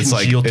everything just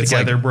congealed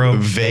together, bro.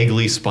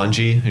 Vaguely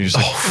spongy. And you're just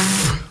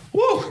like,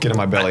 whoa, get in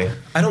my belly.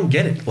 I don't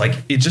get it. Like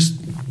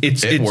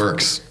it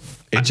works.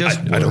 It just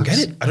I don't get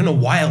it. I don't know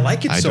why I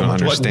like it so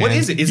much. Understand. What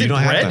is it? Is it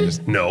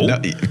bread? No.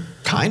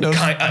 Kind of.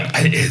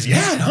 It is,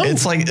 yeah. No.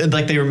 It's like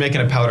they were making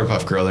a powder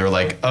puff girl. They were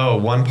like, oh,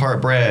 1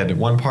 part bread,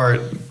 1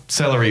 part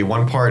celery,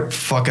 1 part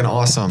fucking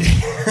awesome,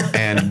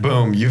 and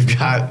boom, you've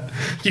got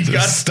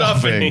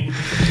stuffing.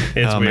 It's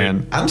weird.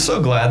 Man, I'm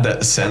so glad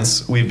that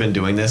since we've been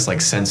doing this, like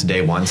since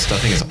day one,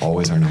 stuffing is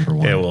always our number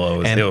one. It will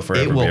always, and it will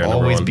forever it will be our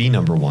always number one. be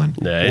number one.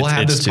 Yeah, we'll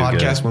have this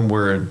podcast good. when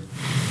we're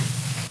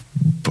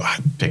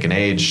pick an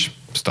age.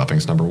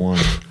 Stuffing's number one.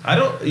 I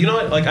don't. You know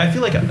what? Like, I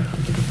feel like.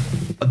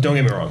 Don't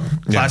get me wrong.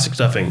 Classic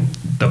stuffing,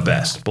 the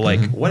best. But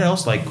like, what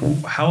else? Like,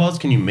 how else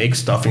can you make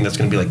stuffing that's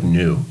going to be like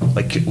new?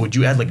 Like, would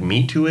you add like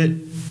meat to it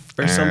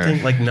or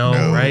something? Like, no,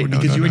 right?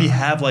 Because you already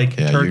have like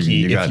turkey.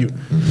 You got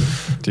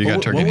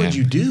turkey. What would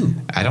you do?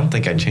 I don't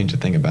think I'd change a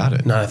thing about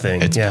it. Not a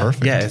thing. It's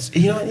perfect. Yeah, it's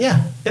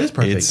it is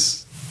perfect.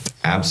 It's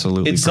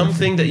absolutely. It's perfect.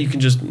 something that you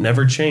can just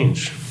never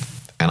change.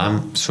 And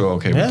I'm so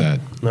okay with that.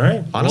 All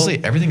right.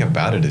 Honestly, everything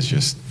about it is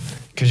just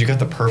because you got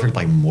the perfect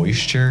like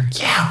moisture.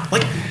 Yeah,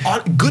 like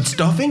good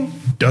stuffing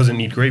doesn't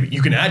need gravy.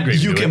 You can add gravy.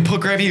 You can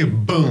put gravy.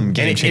 Boom,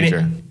 game changer.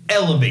 And it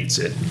elevates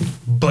it,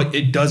 but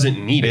it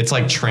doesn't need it. It's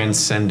like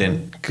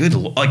transcendent. Good,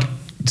 like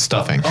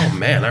stuffing. Oh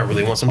man, I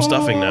really want some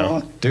stuffing now,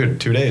 dude.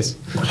 2 days.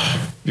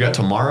 You got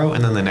tomorrow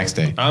and then the next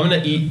day. I'm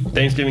gonna eat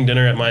Thanksgiving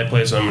dinner at my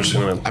place. So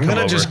I'm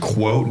gonna just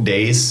quote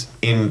days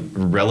in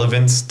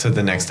relevance to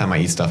the next time I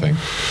eat stuffing.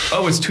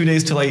 Oh, it's 2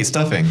 days till I eat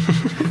stuffing.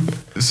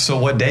 So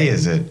what day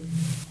is it?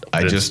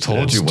 I just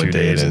told you what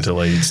day it is. Until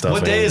I eat stuffing.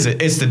 What day is it?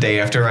 It's the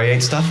day after I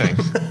ate stuffing.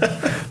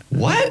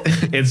 What?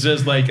 It's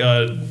just like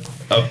a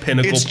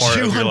pinnacle it's part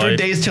of your life. 200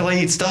 days till I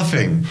eat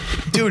stuffing.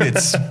 Dude,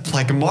 it's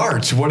like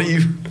March. What are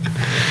you?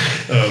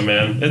 Oh,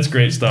 man. It's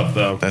great stuff,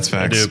 though. That's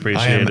facts. I do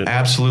appreciate it. I am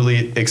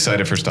absolutely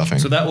excited for stuffing.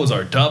 So that was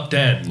our top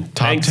 10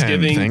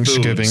 Thanksgiving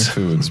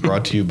foods.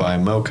 Brought to you by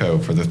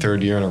MoCo for the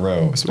 3rd year in a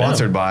row.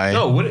 Sponsored by...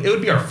 No, it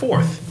would be our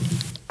 4th.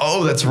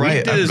 Oh, that's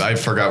right. I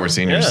forgot we're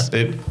seniors.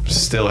 Yeah. It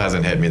still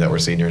hasn't hit me that we're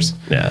seniors.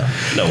 Yeah,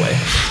 no way.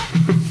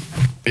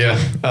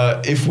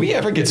 Yeah. If we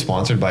ever get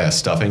sponsored by a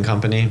stuffing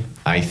company,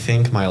 I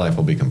think my life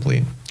will be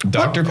complete.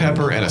 Dr.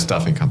 Pepper and a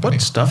stuffing company.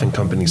 What stuffing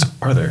companies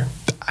are there?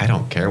 I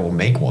don't care. We'll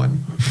make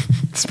one.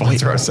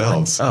 Sponsor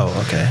ourselves. Oh,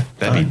 okay.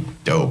 That'd be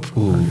dope.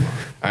 Ooh. All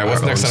right,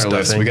 what's next on our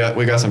list? We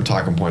got some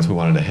talking points we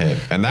wanted to hit,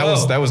 and that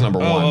was number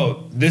one.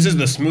 Oh, this is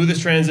the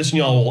smoothest transition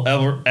y'all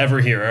will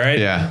ever hear. All right.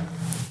 Yeah.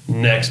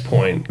 Next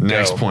point.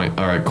 Next point.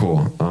 All right,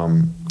 cool.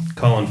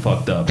 Colin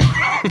fucked up.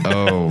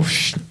 Oh,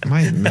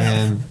 my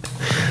man.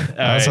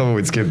 I was hoping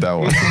we'd skip that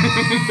one.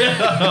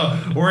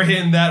 No, we're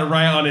hitting that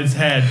right on its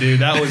head, dude.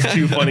 That was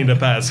too funny to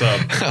pass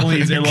up.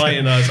 Please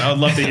enlighten us. I would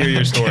love to hear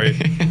your story.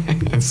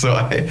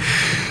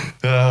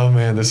 Oh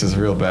man, this is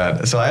real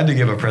bad. So I had to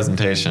give a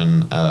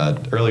presentation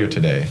earlier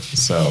today.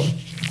 So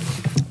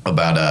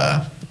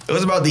it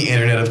was about the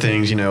Internet of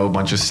Things, a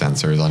bunch of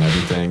sensors on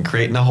everything,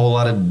 creating a whole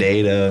lot of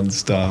data and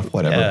stuff,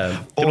 whatever.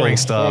 Yeah, boring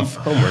stuff.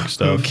 Homework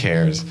stuff. Who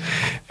cares?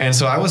 And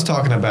so I was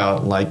talking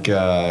about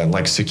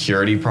like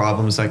security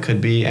problems that could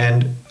be.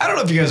 And I don't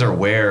know if you guys are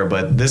aware,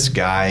 but this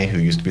guy who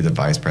used to be the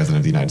vice president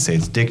of the United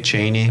States, Dick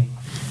Cheney,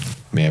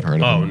 may have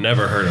heard of him. Oh,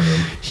 never heard of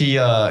him. He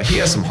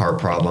has some heart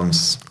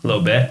problems. A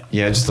little bit?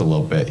 Yeah, just a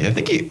little bit. I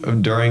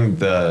think during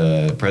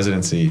the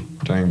presidency,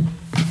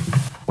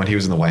 when he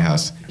was in the White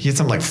House, he had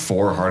something like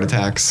 4 heart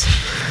attacks.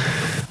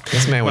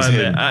 This man was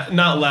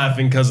not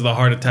laughing because of the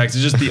heart attacks.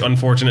 It's just the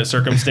unfortunate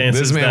circumstances.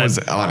 This man was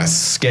on a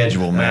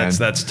schedule, man.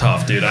 That's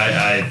tough, dude.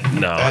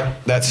 No.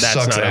 That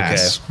sucks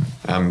ass.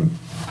 Okay.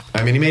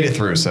 I mean, he made it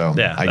through, so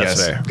yeah, I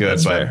guess fair. good.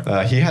 That's but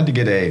fair. He had to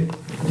get a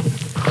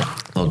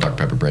little Dr.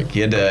 Pepper break. He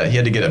had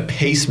to get a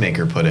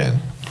pacemaker put in.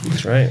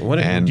 That's right.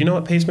 Do you know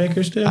what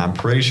pacemakers do? I'm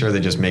pretty sure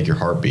they just make your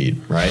heart beat,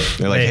 right?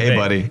 They're like, hey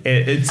buddy,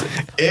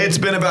 it's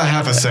been about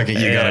half a second.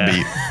 You gotta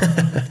beat.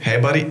 Hey,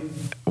 buddy,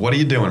 what are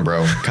you doing,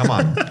 bro? Come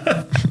on.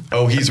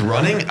 Oh, he's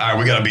running? All right,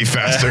 we gotta be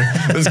faster.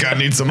 This guy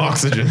needs some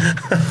oxygen.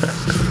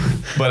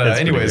 But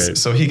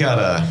anyways, so he got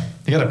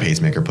a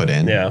pacemaker put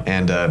in. Yeah.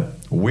 And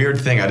weird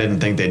thing, I didn't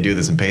think they'd do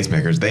this in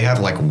pacemakers. They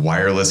have like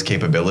wireless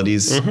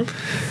capabilities. Mm-hmm.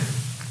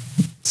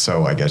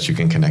 So I guess you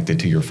can connect it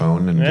to your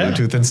phone and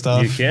Bluetooth and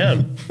stuff. You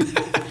can.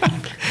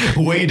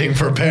 Waiting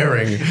for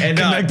pairing. And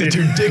connected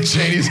to Dick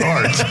Cheney's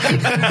heart.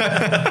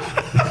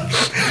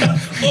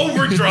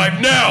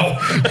 Overdrive now.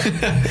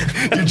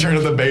 You turn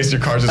up the bass, your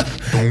car's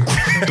just dunk,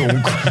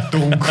 dunk,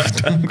 dunk,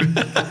 dunk.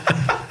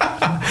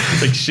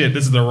 It's like, shit,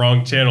 this is the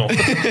wrong channel.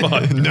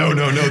 Fuck. No,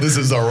 this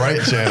is the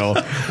right channel.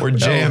 We're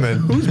jamming.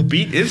 Whose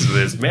beat is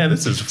this? Man,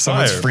 this is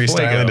fire. Someone's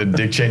freestyling to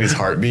Dick Cheney's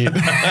heartbeat.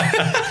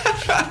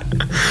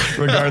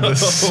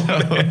 Regardless.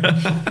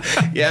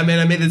 Yeah, man,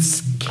 I made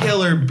this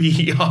killer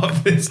beat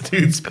off this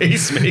dude's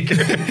pacemaker.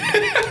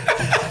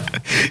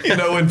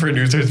 When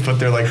producers put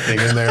their like thing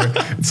in there,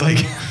 it's like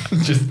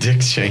just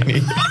Dick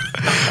Cheney.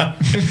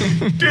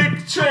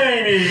 Dick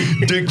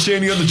Cheney. Dick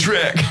Cheney on the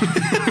track.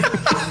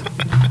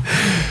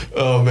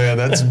 Oh man,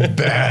 that's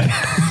bad.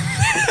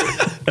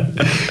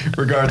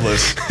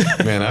 Regardless,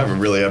 man, I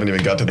really haven't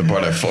even got to the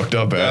part I fucked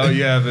up at. Oh,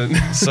 you haven't.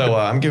 So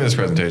I'm giving this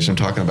presentation. I'm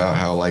talking about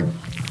how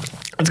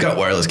It's got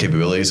wireless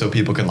capability, so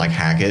people can like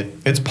hack it.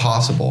 It's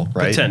possible,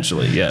 right?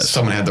 Potentially, yes.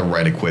 Someone had the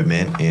right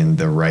equipment in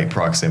the right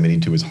proximity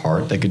to his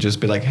heart. They could just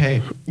be like,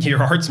 "Hey, your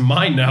heart's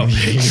mine now.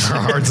 your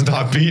heart's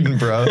not beating,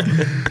 bro."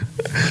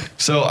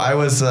 So I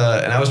was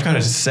trying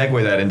to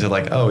segue that into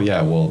like, oh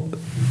yeah, well,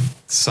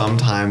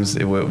 sometimes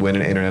when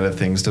an Internet of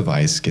Things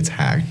device gets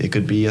hacked, it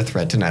could be a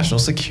threat to national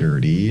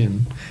security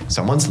and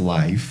someone's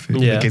life. In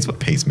the case of a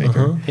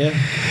pacemaker. Yeah.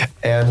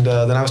 And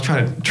then I was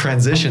trying to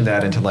transition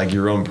that into like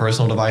your own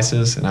personal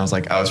devices. And I was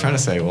trying to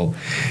say, well,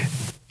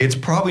 it's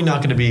probably not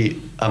going to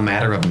be a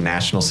matter of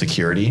national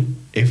security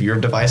if your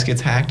device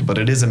gets hacked, but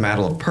it is a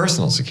matter of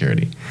personal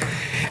security.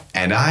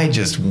 And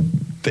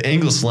the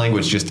English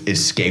language just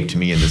escaped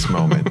me in this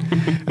moment.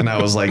 And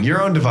I was like,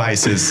 your own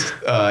device is,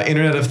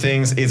 Internet of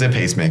Things is a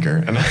pacemaker.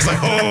 And I was like,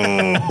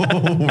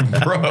 oh,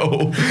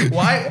 bro.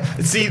 Why?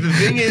 See, the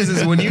thing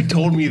is when you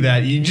told me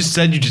that, you just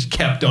said you just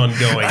kept on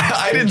going.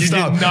 I didn't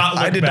stop.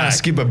 I did not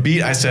skip a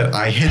beat. I said,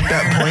 I hit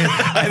that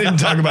point. I didn't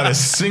talk about a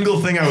single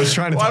thing I was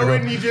trying to talk about. Why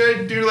wouldn't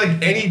you do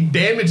like any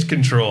damage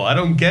control? I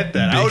don't get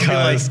that. I would be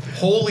like,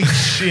 holy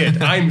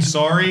shit, I'm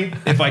sorry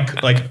if I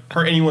like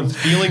hurt anyone's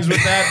feelings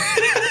with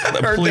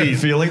that. Please.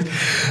 Feelings.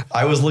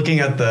 I was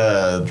looking at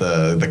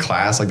the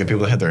class, like the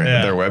people that had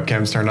their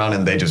webcams turned on,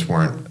 and they just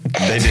weren't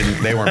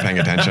paying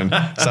attention.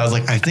 So I was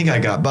like, I think I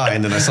got by,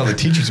 and then I saw the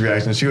teacher's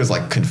reaction. She was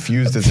like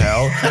confused as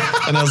hell,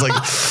 and I was like,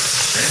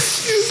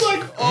 she was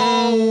like,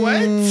 oh,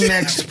 what?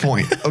 Next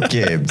point.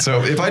 Okay,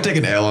 so if I take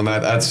an L on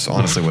that, that's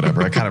honestly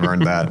whatever. I kind of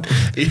earned that.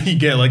 You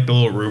get like the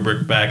little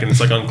rubric back, and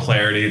it's like on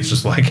clarity. It's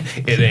just like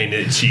it ain't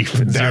it, chief.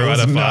 0 out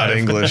of 5. Not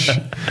English.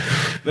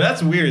 But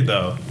that's weird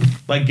though.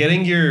 Like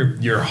getting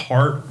your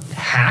heart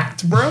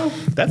hacked, bro.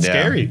 That's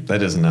scary.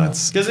 That is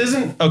nuts. Because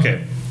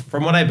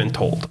from what I've been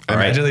told.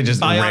 Imagine they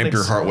just ramp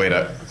your heart rate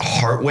up.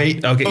 Heart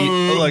weight? Okay,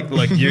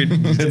 like you're.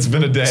 It's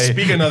been a day.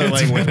 Speak another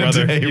language,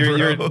 brother.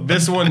 You're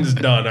this one's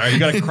done. All right, you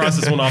got to cross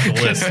this one off the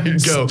list.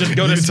 Just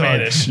go to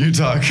Spanish. You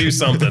talk. Do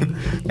something.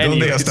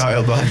 Donde está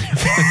el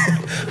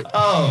baño?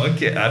 Oh,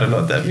 okay. I don't know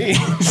what that means.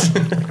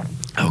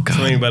 Oh God.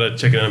 Something about a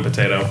chicken and a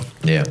potato.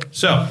 Yeah.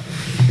 So,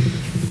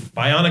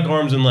 bionic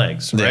arms and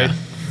legs, right? Yeah.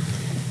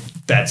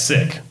 That's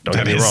sick. Don't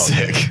get me wrong.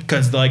 Sick.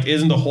 Because like,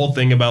 isn't the whole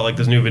thing about like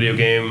this new video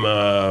game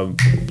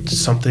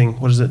something?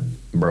 What is it?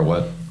 Bro,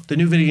 what? The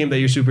new video game that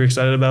you're super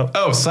excited about?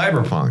 Oh,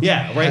 Cyberpunk.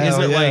 Yeah, right. Hell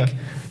isn't it like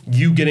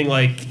you getting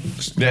like?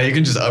 Yeah, you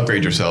can just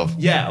upgrade yourself.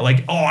 Yeah,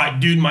 like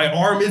dude, my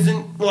arm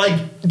isn't like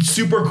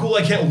super cool.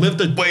 I can't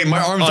lift a. Wait,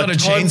 my arm's not a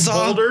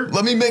chainsaw. Boulder.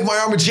 Let me make my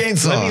arm a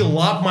chainsaw. Let me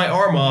lop my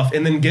arm off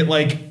and then get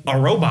like a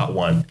robot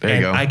one. There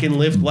you go. I can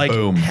lift like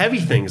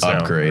heavy things now.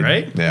 Upgrade.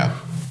 Right? Yeah.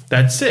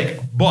 That's sick.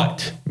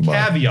 But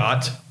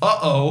caveat,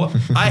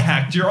 I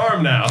hacked your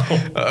arm now.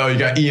 You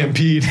got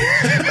EMP'd.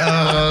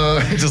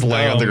 Just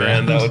laying on the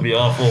ground. Man, that would be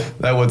awful.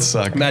 That would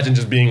suck. Imagine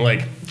just being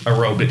like a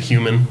robot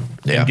human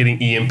and getting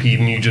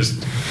EMP'd and you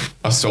just...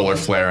 A solar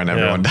flare and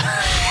everyone dies.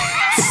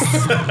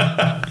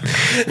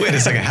 Wait a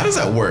second. How does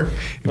that work?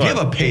 If you have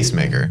a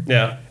pacemaker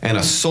and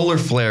a solar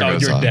flare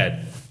goes you're off.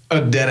 Dead.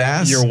 A dead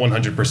ass? You're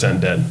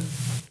 100% dead.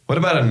 What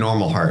about a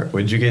normal heart?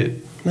 Would you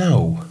get...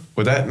 No.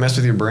 Would that mess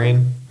with your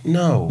brain?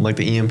 No. Like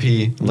the EMP,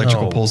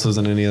 electrical pulses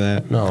and any of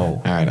that? No.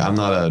 All right, I'm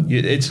not a...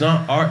 It's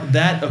not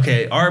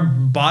our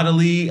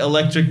bodily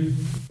electric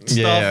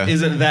stuff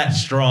isn't that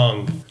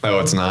strong. Oh,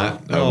 it's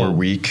not? Oh, we're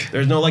weak.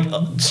 There's no like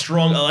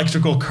strong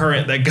electrical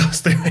current that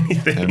goes through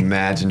anything.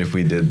 Imagine if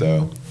we did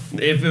though.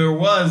 If there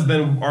was,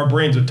 then our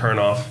brains would turn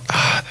off.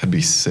 That'd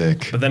be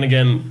sick. But then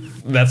again,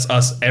 that's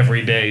us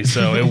every day,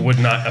 so it would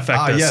not affect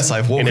us. Yes,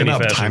 I've woken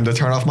up. Fashion. Time to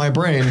turn off my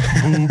brain.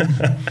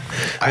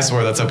 I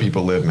swear that's how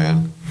people live,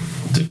 man.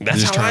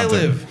 That's how I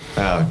live.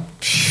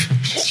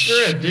 Screw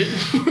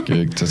it,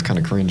 dude. Just kind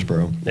of cringe,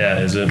 bro. Yeah,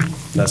 is it?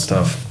 That's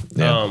tough.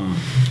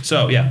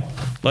 Yeah.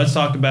 Let's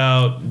talk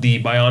about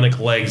the bionic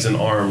legs and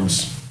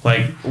arms.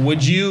 Like,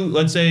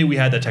 let's say we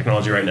had that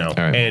technology right now,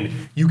 and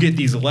you get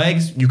these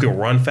legs, you can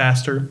run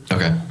faster.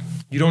 Okay.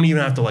 You don't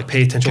even have to like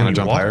pay attention when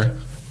you walk. Higher?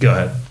 Go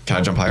ahead. Can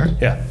I jump higher?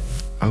 Yeah.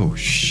 Oh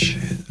shit.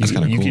 That's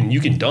kind of cool.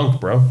 You can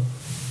dunk, bro.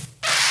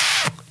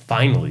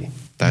 Finally.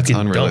 That's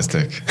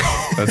unrealistic.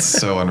 That's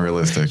so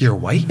unrealistic. You're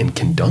white and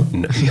can dunk?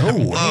 No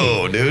way.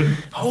 Whoa, dude.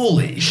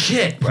 Holy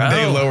shit, bro.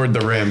 They lowered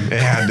the rim. It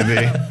had to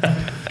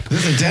be.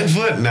 Is this a 10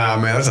 foot? Nah,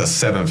 man, that's a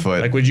 7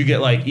 foot. Like, would you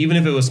get like, even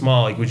if it was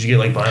small, like, would you get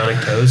like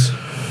bionic toes?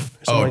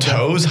 Oh, like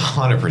toes?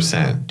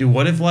 100%. Dude,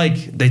 what if like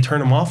they turn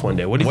them off one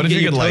day? What if you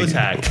get your toes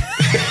hacked?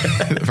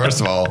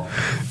 First of all,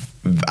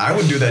 I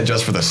would do that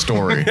just for the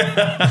story.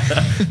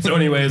 So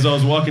anyways, I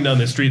was walking down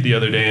the street the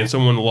other day and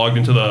someone logged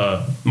into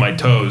my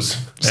toes.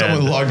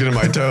 Someone logged into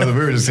my toes and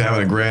we were just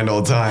having a grand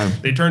old time.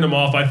 They turned them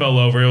off. I fell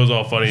over. It was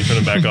all funny.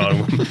 Turned them back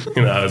on. It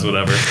was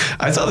whatever.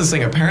 I saw this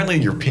thing. Apparently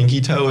your pinky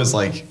toe is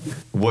like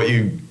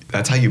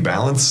that's how you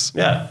balance.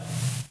 Yeah.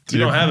 You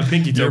don't have a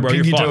pinky toe, your bro.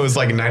 Pinky toe is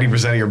like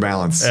 90% of your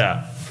balance.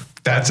 Yeah.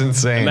 That's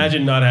insane.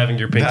 Imagine not having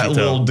your pinky toe. That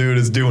little dude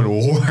is doing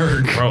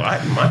work. Bro,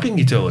 my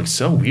pinky toe looks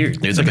so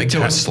weird. Dude, the big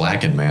toe is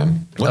slacking,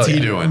 man. What's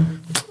he doing?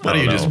 What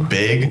are you, just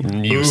big?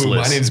 Useless. Ooh,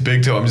 my name's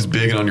Big Toe. I'm just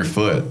bigging on your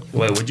foot.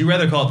 Wait, would you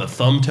rather call it the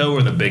thumb toe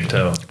or the big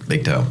toe?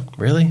 Big toe.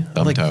 Really?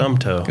 I like thumb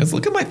toe. Because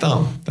look at my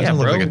thumb. That doesn't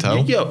look like a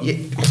toe.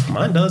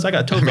 Mine does. I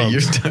got toe thumbs.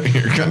 Your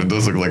kind of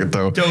does look like a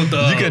toe. Toe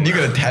thumb. You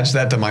could attach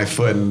that to my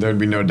foot and there'd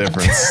be no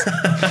difference.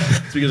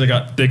 It's because I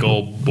got big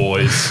old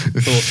boys.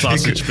 Little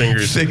sausage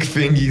fingers. Thick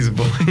fingies,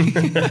 boy.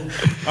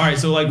 All right,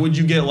 so like, would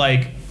you get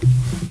like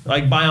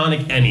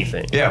bionic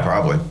anything? Yeah,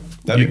 probably.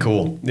 That'd be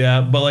cool.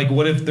 Yeah, but like,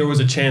 what if there was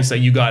a chance that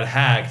you got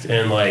hacked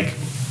and like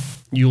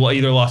you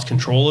either lost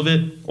control of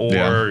it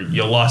or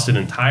you lost it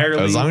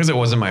entirely? As long as it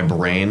wasn't my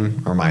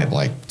brain or my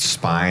like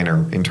spine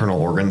or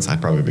internal organs,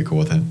 I'd probably be cool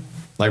with it.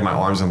 Like my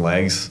arms and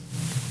legs.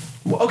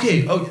 Well,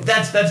 okay,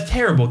 that's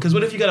terrible. Because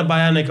what if you got a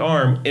bionic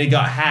arm and it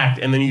got hacked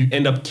and then you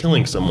end up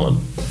killing someone?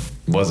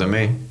 Wasn't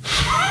me.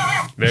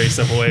 Very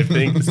simple way of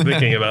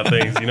thinking about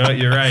things. You know what?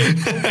 You're right.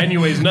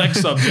 Anyways,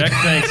 next subject.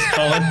 Thanks,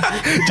 Colin.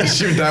 Just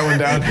shoot that one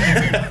down.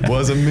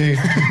 Wasn't me.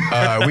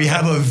 We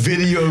have a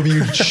video of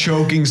you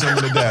choking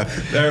someone to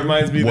death. That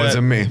reminds me.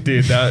 Wasn't me.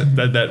 Dude,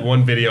 that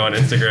one video on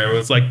Instagram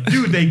was like,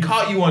 dude, they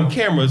caught you on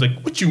camera. It's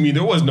like, what you mean?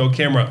 There was no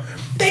camera.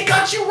 They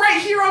got you right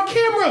here on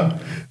camera.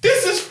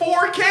 This is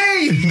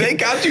 4K. They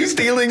got you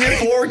stealing in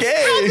 4K.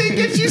 How'd they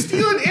get you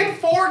stealing in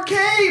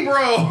 4K,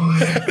 bro?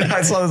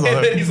 I saw this.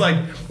 And then he's like,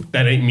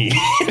 that ain't me.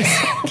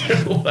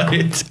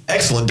 What?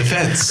 Excellent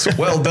defense.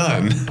 Well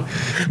done.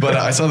 But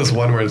I saw this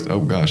one where, oh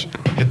gosh,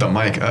 hit the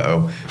mic.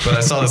 But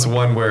I saw this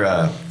one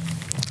where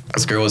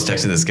this girl was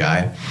texting this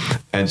guy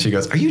and she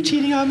goes, are you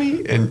cheating on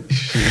me? And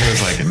she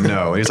was like,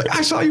 no. And he's like,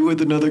 I saw you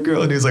with another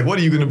girl. And he's like, what,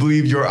 are you going to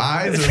believe your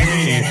eyes or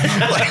me?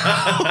 Like,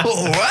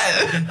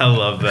 what? I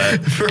love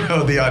that.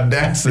 Bro, the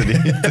audacity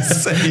to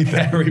say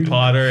that. Harry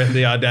Potter and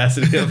the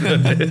audacity of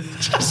it.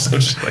 Just so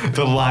shit.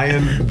 The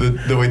lion,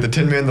 the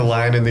Tin Man, the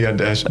lion, and the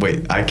audacity.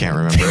 Wait, I can't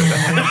remember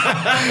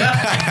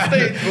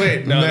it.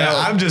 Wait, no. Man,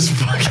 I'm just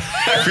fucking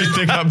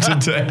everything up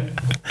today.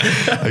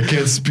 I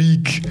can't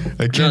speak.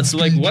 So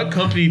like, what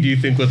company do you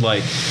think would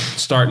like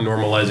start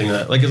normalizing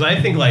that? Like, because I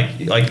think like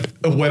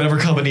whatever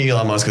company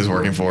Elon Musk is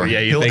working for,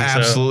 yeah, he'll think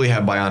absolutely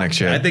have bionic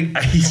shit. I think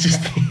he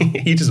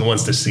just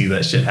wants to see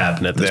that shit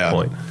happen at this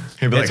point.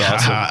 He'll be like,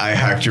 awesome. I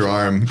hacked your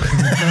arm.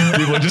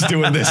 People are just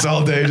doing this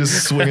all day,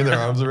 just swinging their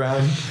arms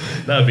around.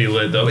 That'd be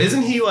lit though.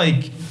 Isn't he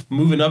like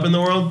moving up in the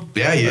world?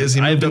 Yeah, he is.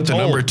 He moved up to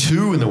number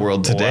 2 in the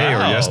world today or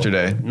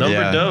yesterday.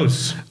 Number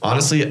dos.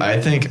 Honestly, I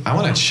think I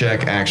want to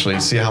check actually,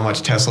 see how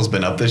much Tesla's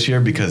been up this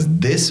year because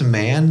this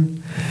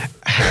man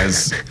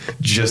has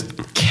just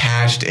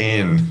cashed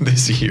in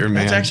this year,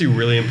 man. That's actually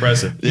really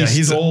impressive.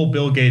 He stole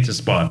Bill Gates'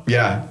 spot.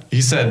 Yeah,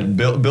 he said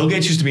Bill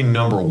Gates used to be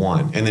number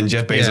 1, and then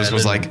Jeff Bezos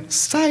was like,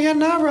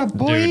 "Sayonara,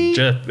 boy." Dude,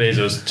 Jeff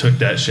Bezos took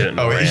that shit. And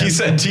ran. He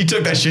said he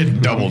took that shit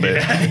and doubled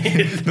it.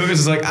 Bill Gates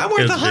was like, "I'm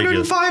worth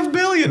 105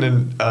 billion,"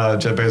 and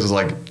Jeff Bezos was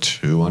like,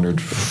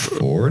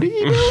 240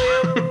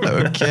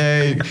 billion.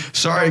 Okay,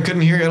 sorry, I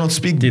couldn't hear you. I don't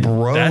speak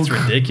broke. That's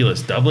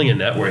ridiculous. Doubling a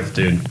net worth,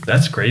 dude.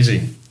 That's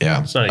crazy.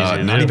 Yeah, it's not easy to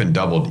do. Not even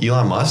doubled.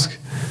 Elon Musk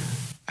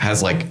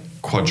has like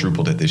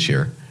quadrupled it this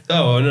year.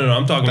 Oh no,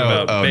 I'm talking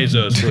about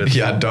Bezos. With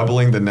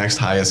doubling the next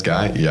highest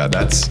guy. Yeah,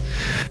 that's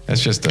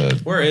just a.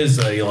 Where is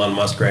Elon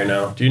Musk right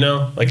now? Do you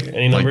know? Like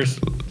any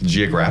numbers? Like,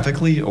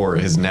 geographically or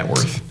his net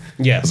worth?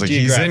 Yeah, like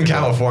he's in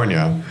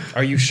California.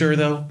 Are you sure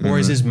though, or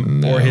is his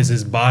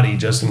body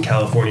just in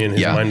California and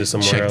his mind is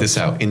somewhere else? Check this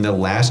out. In the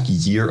last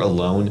year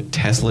alone,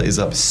 Tesla is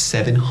up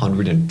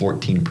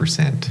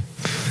 714%.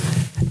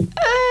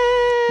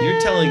 You're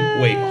telling?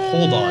 Wait,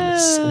 hold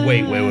on.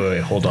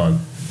 Wait, hold on.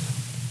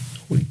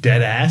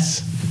 Dead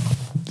ass.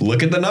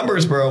 Look at the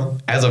numbers, bro.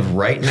 As of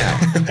right now,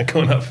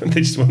 going up.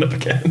 They just went up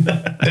again.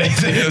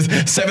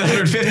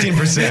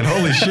 715%.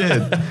 Holy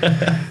shit.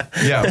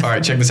 Yeah. All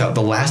right. Check this out.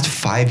 The last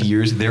 5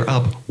 years, they're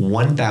up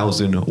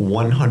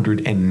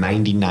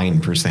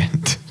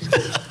 1,199%.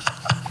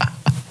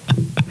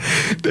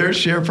 Their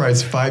share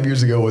price 5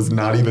 years ago was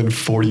not even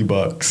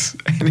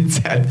 $40, and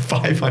it's at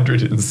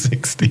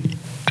 560.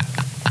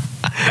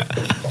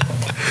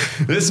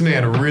 This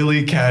man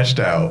really cashed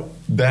out.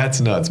 That's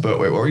nuts. But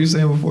wait, what were you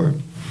saying before?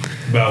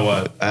 About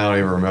what? I don't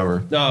even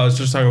remember. No, I was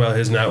just talking about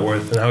his net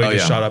worth and how he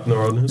just shot up in the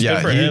world. It was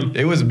good for him.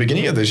 It was the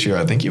beginning of this year.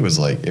 I think he was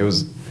like,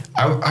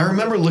 I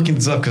remember looking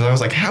this up because I was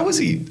like, how is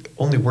he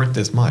only worth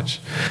this much?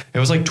 It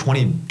was like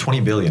 20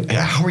 billion.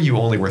 Yeah, how are you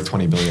only worth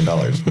 $20 billion?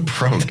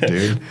 Broke,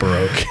 dude.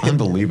 Broke.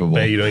 Unbelievable.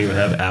 Bet you don't even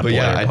have Apple. But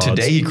yeah,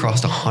 today he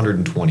crossed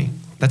 120.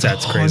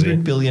 That's crazy.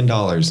 $100 billion.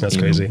 That's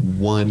crazy.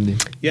 1 year.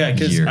 Yeah,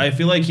 because I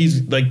feel like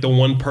he's like the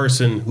one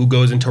person who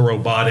goes into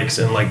robotics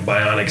and like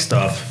bionic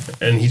stuff,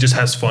 and he just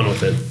has fun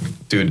with it.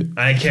 Dude,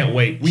 I can't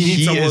wait. We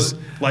need someone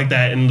like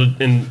that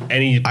in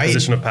any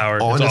position of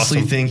power. I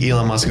honestly think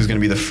Elon Musk is going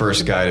to be the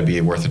first guy to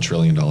be worth $1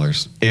 trillion,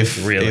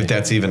 if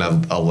that's even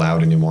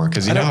allowed anymore.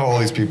 Because you know how all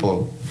these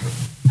people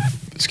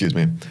excuse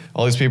me,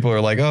 all these people are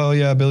like, oh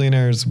yeah,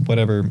 billionaires,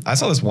 whatever. I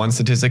saw this one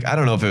statistic. I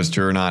don't know if it was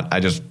true or not. I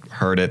just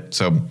heard it.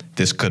 So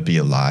this could be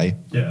a lie.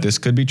 Yeah. This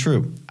could be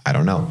true. I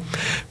don't know.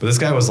 But this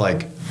guy was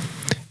like,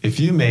 if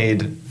you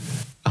made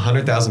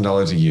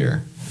 $100,000 a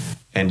year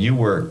and you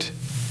worked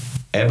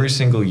every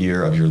single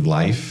year of your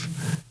life,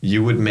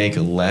 you would make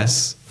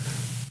less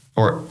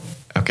or,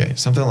 okay,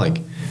 something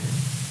like,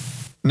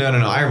 no,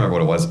 I remember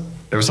what it was.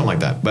 There was something like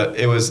that. But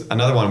it was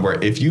another one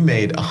where if you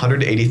made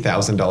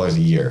 $180,000 a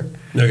year,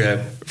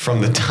 Okay.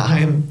 from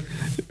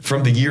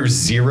the year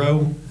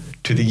 0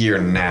 to the year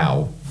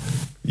now,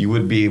 you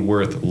would be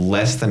worth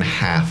less than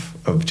half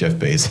of Jeff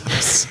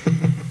Bezos.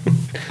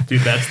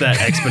 Dude, that's that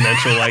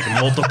exponential, like,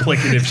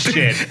 multiplicative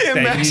shit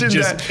that you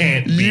just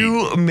can't beat.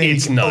 You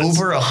make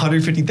over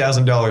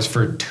 $150,000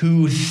 for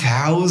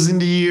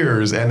 2,000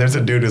 years, and there's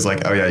a dude who's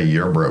like, oh yeah,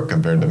 you're broke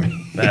compared to me.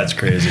 That's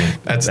crazy.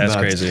 That's nuts.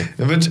 crazy.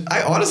 Which,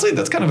 honestly,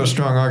 that's kind of a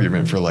strong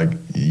argument for, like,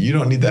 you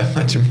don't need that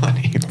much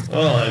money.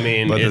 Well, I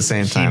mean, but at the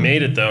same time, he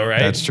made it though, right?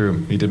 That's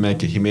true. He did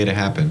make it. He made it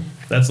happen.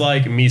 That's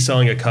like me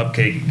selling a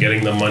cupcake,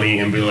 getting the money,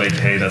 and be like,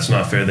 "Hey, that's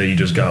not fair that you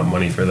just got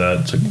money for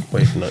that." It's like,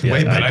 wait, no, yeah,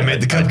 wait, but I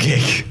made the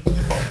cupcake.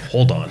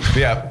 Hold on.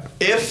 Yeah,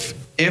 if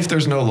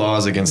there's no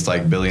laws against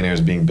like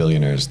billionaires being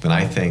billionaires, then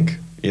I think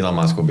Elon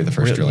Musk will be the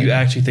first trillionaire. You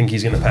actually think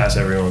he's going to pass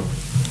everyone?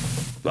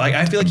 Like,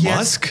 I feel like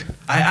Musk?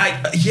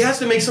 he has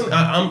to make something.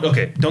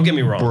 Okay, don't get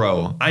me wrong,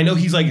 bro. I know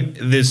he's like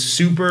this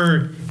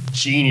super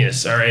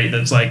genius. All right,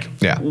 that's like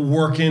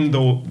working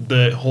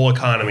the whole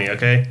economy.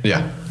 Okay.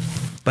 Yeah.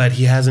 But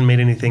he hasn't made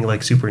anything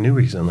like super new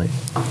recently.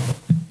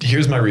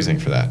 Here's my reasoning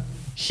for that.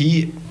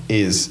 He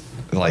is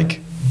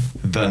like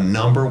the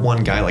number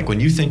one guy. Like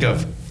when you think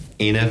of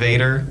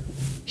innovator,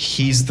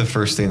 he's the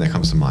first thing that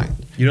comes to mind.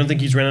 You don't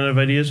think he's ran out of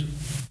ideas?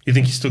 You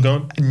think he's still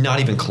going? Not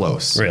even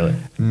close. Really?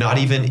 Not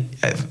even,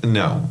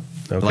 no.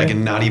 Okay. Like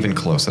not even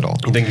close at all.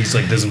 You think he's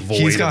like this void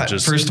He's got, of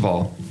just... First of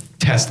all,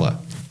 Tesla.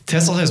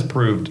 Tesla has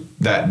proved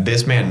that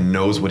this man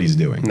knows what he's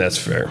doing. That's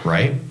fair.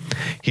 Right?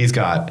 He's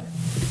got...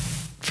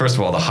 First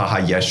of all, the haha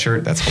yes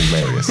shirt, that's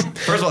hilarious.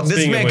 First of all,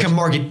 this man can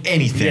market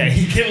anything. Yeah,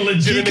 he can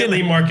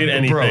legitimately market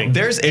anything. Bro,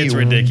 there's it's a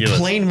ridiculous.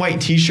 Plain white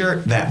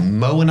t-shirt that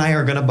Mo and I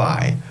are going to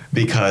buy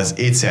because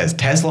it says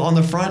Tesla on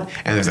the front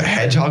and there's a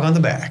hedgehog on the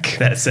back.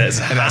 That says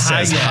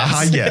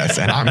haha yes,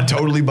 and I'm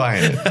totally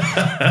buying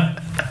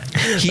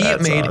it. He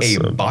made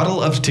a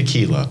bottle of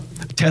tequila,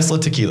 Tesla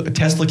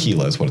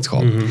Tequila is what it's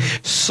called,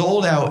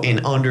 sold out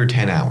in under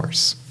 10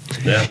 hours.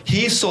 Yeah.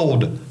 He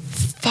sold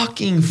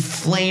fucking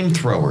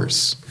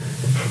flamethrowers,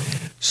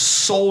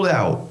 sold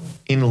out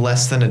in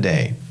less than a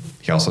day.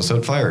 He also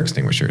sold fire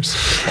extinguishers,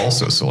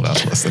 also sold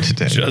out in less than a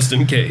day. Just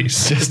in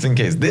case. Just in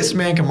case. This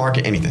man can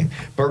market anything.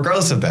 But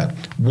regardless of that,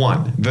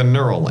 one, the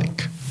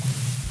Neuralink.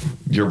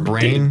 Your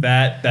brain. Dude,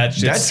 that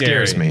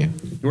scares me.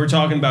 We're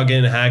talking about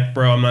getting hacked,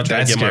 bro. I'm not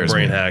trying to get my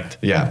brain hacked.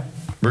 Yeah.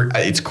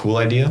 It's a cool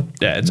idea.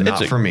 Yeah, it's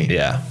not for me.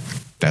 Yeah.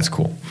 That's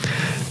cool.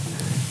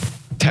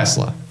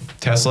 Tesla.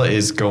 Tesla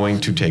is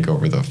going to take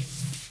over the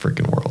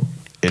freaking world.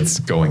 It's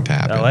going to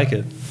happen. I like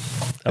it.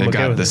 They've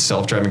got the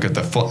self-driving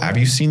car. Have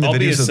you seen the videos? I'll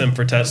be a simp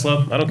for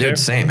Tesla. I don't care.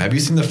 Same. Have you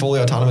seen the fully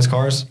autonomous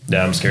cars?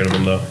 Yeah, I'm scared of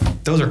them though.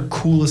 Those are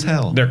cool as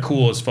hell. They're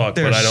cool as fuck,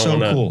 but I don't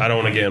want to. I don't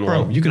want to get in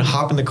one. Bro, you can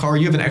hop in the car.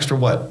 You have an extra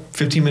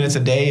 15 minutes a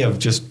day of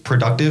just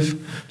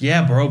productive.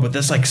 Yeah, bro, but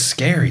that's like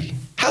scary.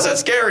 How's that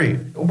scary?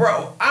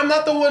 Bro, I'm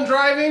not the one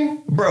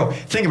driving. Bro,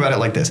 think about it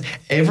like this.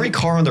 Every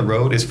car on the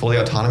road is fully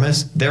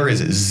autonomous. There is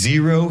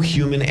zero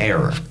human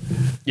error.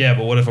 Yeah,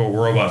 but what if a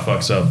robot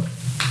fucks up?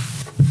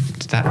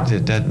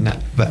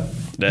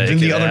 Then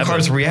the other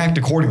cars react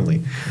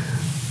accordingly.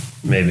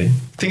 Maybe.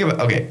 Think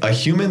about, a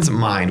human's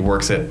mind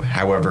works at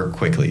however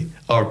quickly.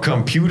 A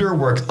computer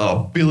works a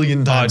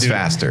billion times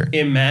faster.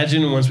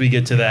 Imagine once we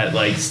get to that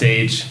like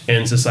stage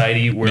in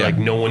society where like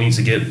no one needs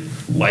to get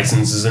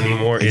licenses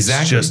anymore.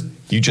 Exactly.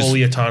 It's just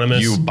fully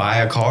autonomous. You buy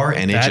a car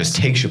and it just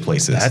takes you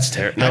places. That's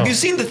terrible. No. Have you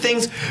seen the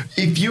things?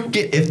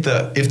 If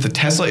the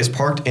Tesla is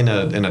parked in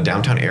a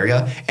downtown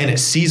area and it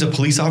sees a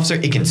police officer,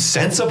 it can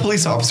sense a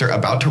police officer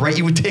about to write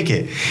you a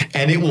ticket,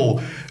 and it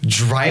will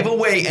drive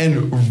away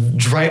and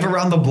drive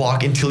around the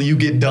block until you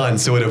get done,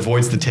 so it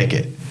avoids the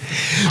ticket.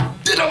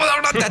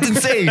 That's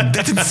insane.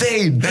 That's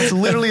insane. That's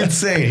literally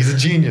insane. He's a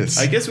genius.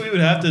 I guess we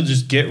would have to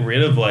just get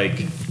rid of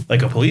like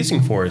a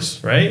policing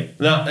force, right?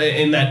 Not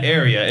in that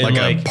area. Like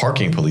a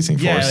parking policing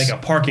force. Yeah, like a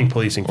parking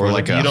policing force. Or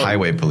like a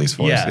highway police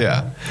force.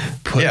 Yeah.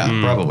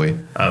 Probably.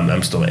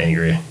 I'm still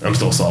angry. I'm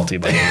still salty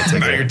about getting a ticket.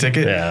 About your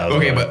ticket? Yeah.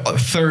 Okay, but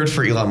third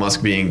for Elon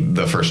Musk being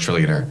the first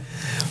trillionaire.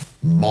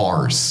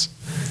 Mars.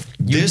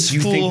 You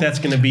think that's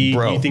going to be?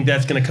 Bro. You think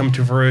that's going to come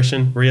to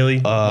fruition?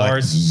 Really,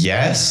 Mars?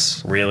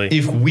 Yes. Really?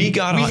 If we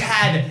got,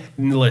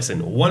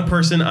 listen. One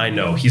person I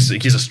know. He's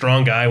a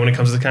strong guy when it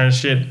comes to this kind of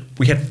shit.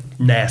 We had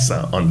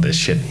NASA on this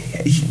shit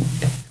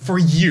for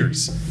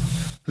years,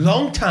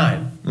 long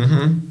time.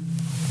 Mm-hmm.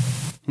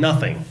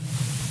 Nothing.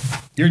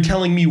 You're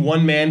telling me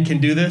one man can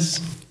do this?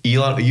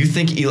 You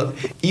think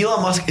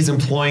Elon Musk is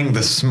employing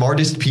the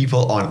smartest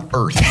people on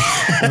Earth?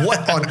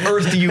 What on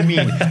earth do you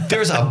mean?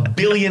 There's a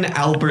billion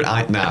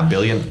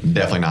billion,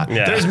 definitely not.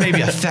 Yeah. There's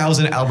maybe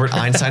 1,000 Albert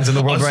Einsteins in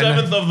the world right now. A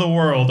seventh of the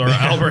world are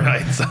Albert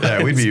Einstein.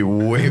 Yeah, we'd be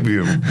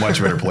a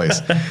much better place.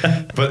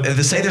 But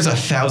to say there's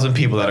 1,000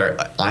 people that are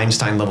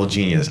Einstein level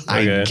genius,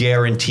 I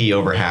guarantee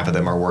over half of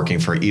them are working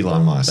for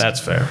Elon Musk. That's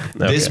fair.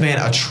 Okay. This man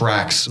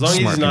attracts as long as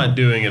he's not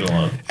doing it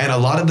alone. And a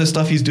lot of the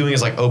stuff he's doing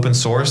is like open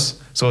source.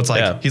 So it's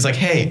like, he's like,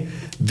 hey,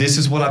 this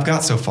is what I've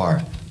got so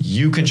far.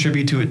 You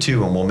contribute to it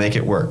too, and we'll make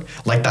it work.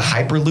 Like the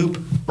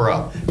Hyperloop,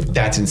 bro,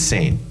 that's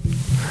insane.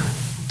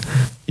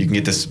 You can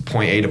get this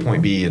point A to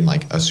point B in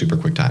like a super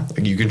quick time.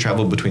 Like you can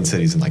travel between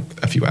cities in like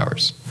a few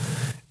hours.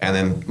 And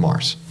then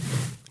Mars.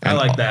 And I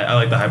like that. I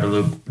like the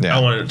Hyperloop. Yeah.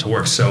 I wanted it to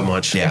work so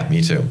much. Yeah,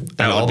 me too.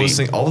 And all those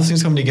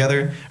things come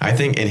together. I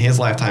think in his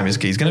lifetime, he's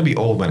going to be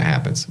old when it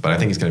happens, but I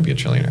think he's going to be a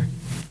trillionaire.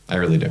 I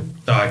really do.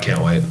 Oh, I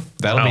can't wait.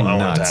 That'll be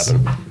nuts. I want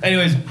it to happen.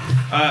 Anyways,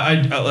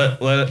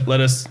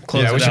 let us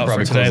close it out. Yeah, we should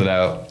probably close today. it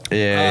out.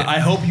 Yeah. I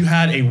hope you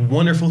had a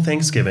wonderful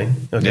Thanksgiving.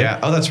 Okay? Yeah.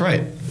 Oh, that's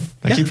right.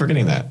 I keep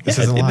forgetting that. This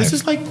isn't live.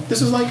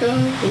 This is like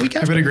a week after.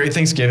 I've had a great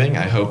Thanksgiving.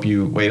 I hope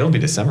you. Wait, it'll be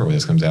December when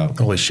this comes out.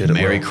 Holy shit!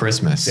 Merry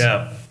Christmas.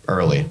 Yeah.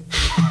 Early.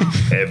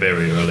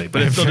 Very early.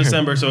 But it's still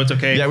December, so it's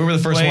okay. Yeah, we were the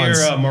first ones.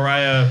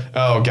 Mariah.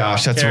 Oh,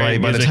 gosh, that's Carey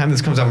right. By the time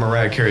this comes out,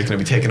 Mariah Carey's going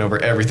to be taking over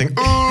everything.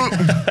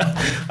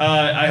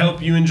 I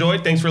hope you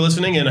enjoyed. Thanks for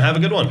listening, and have a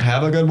good one.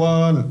 Have a good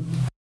one.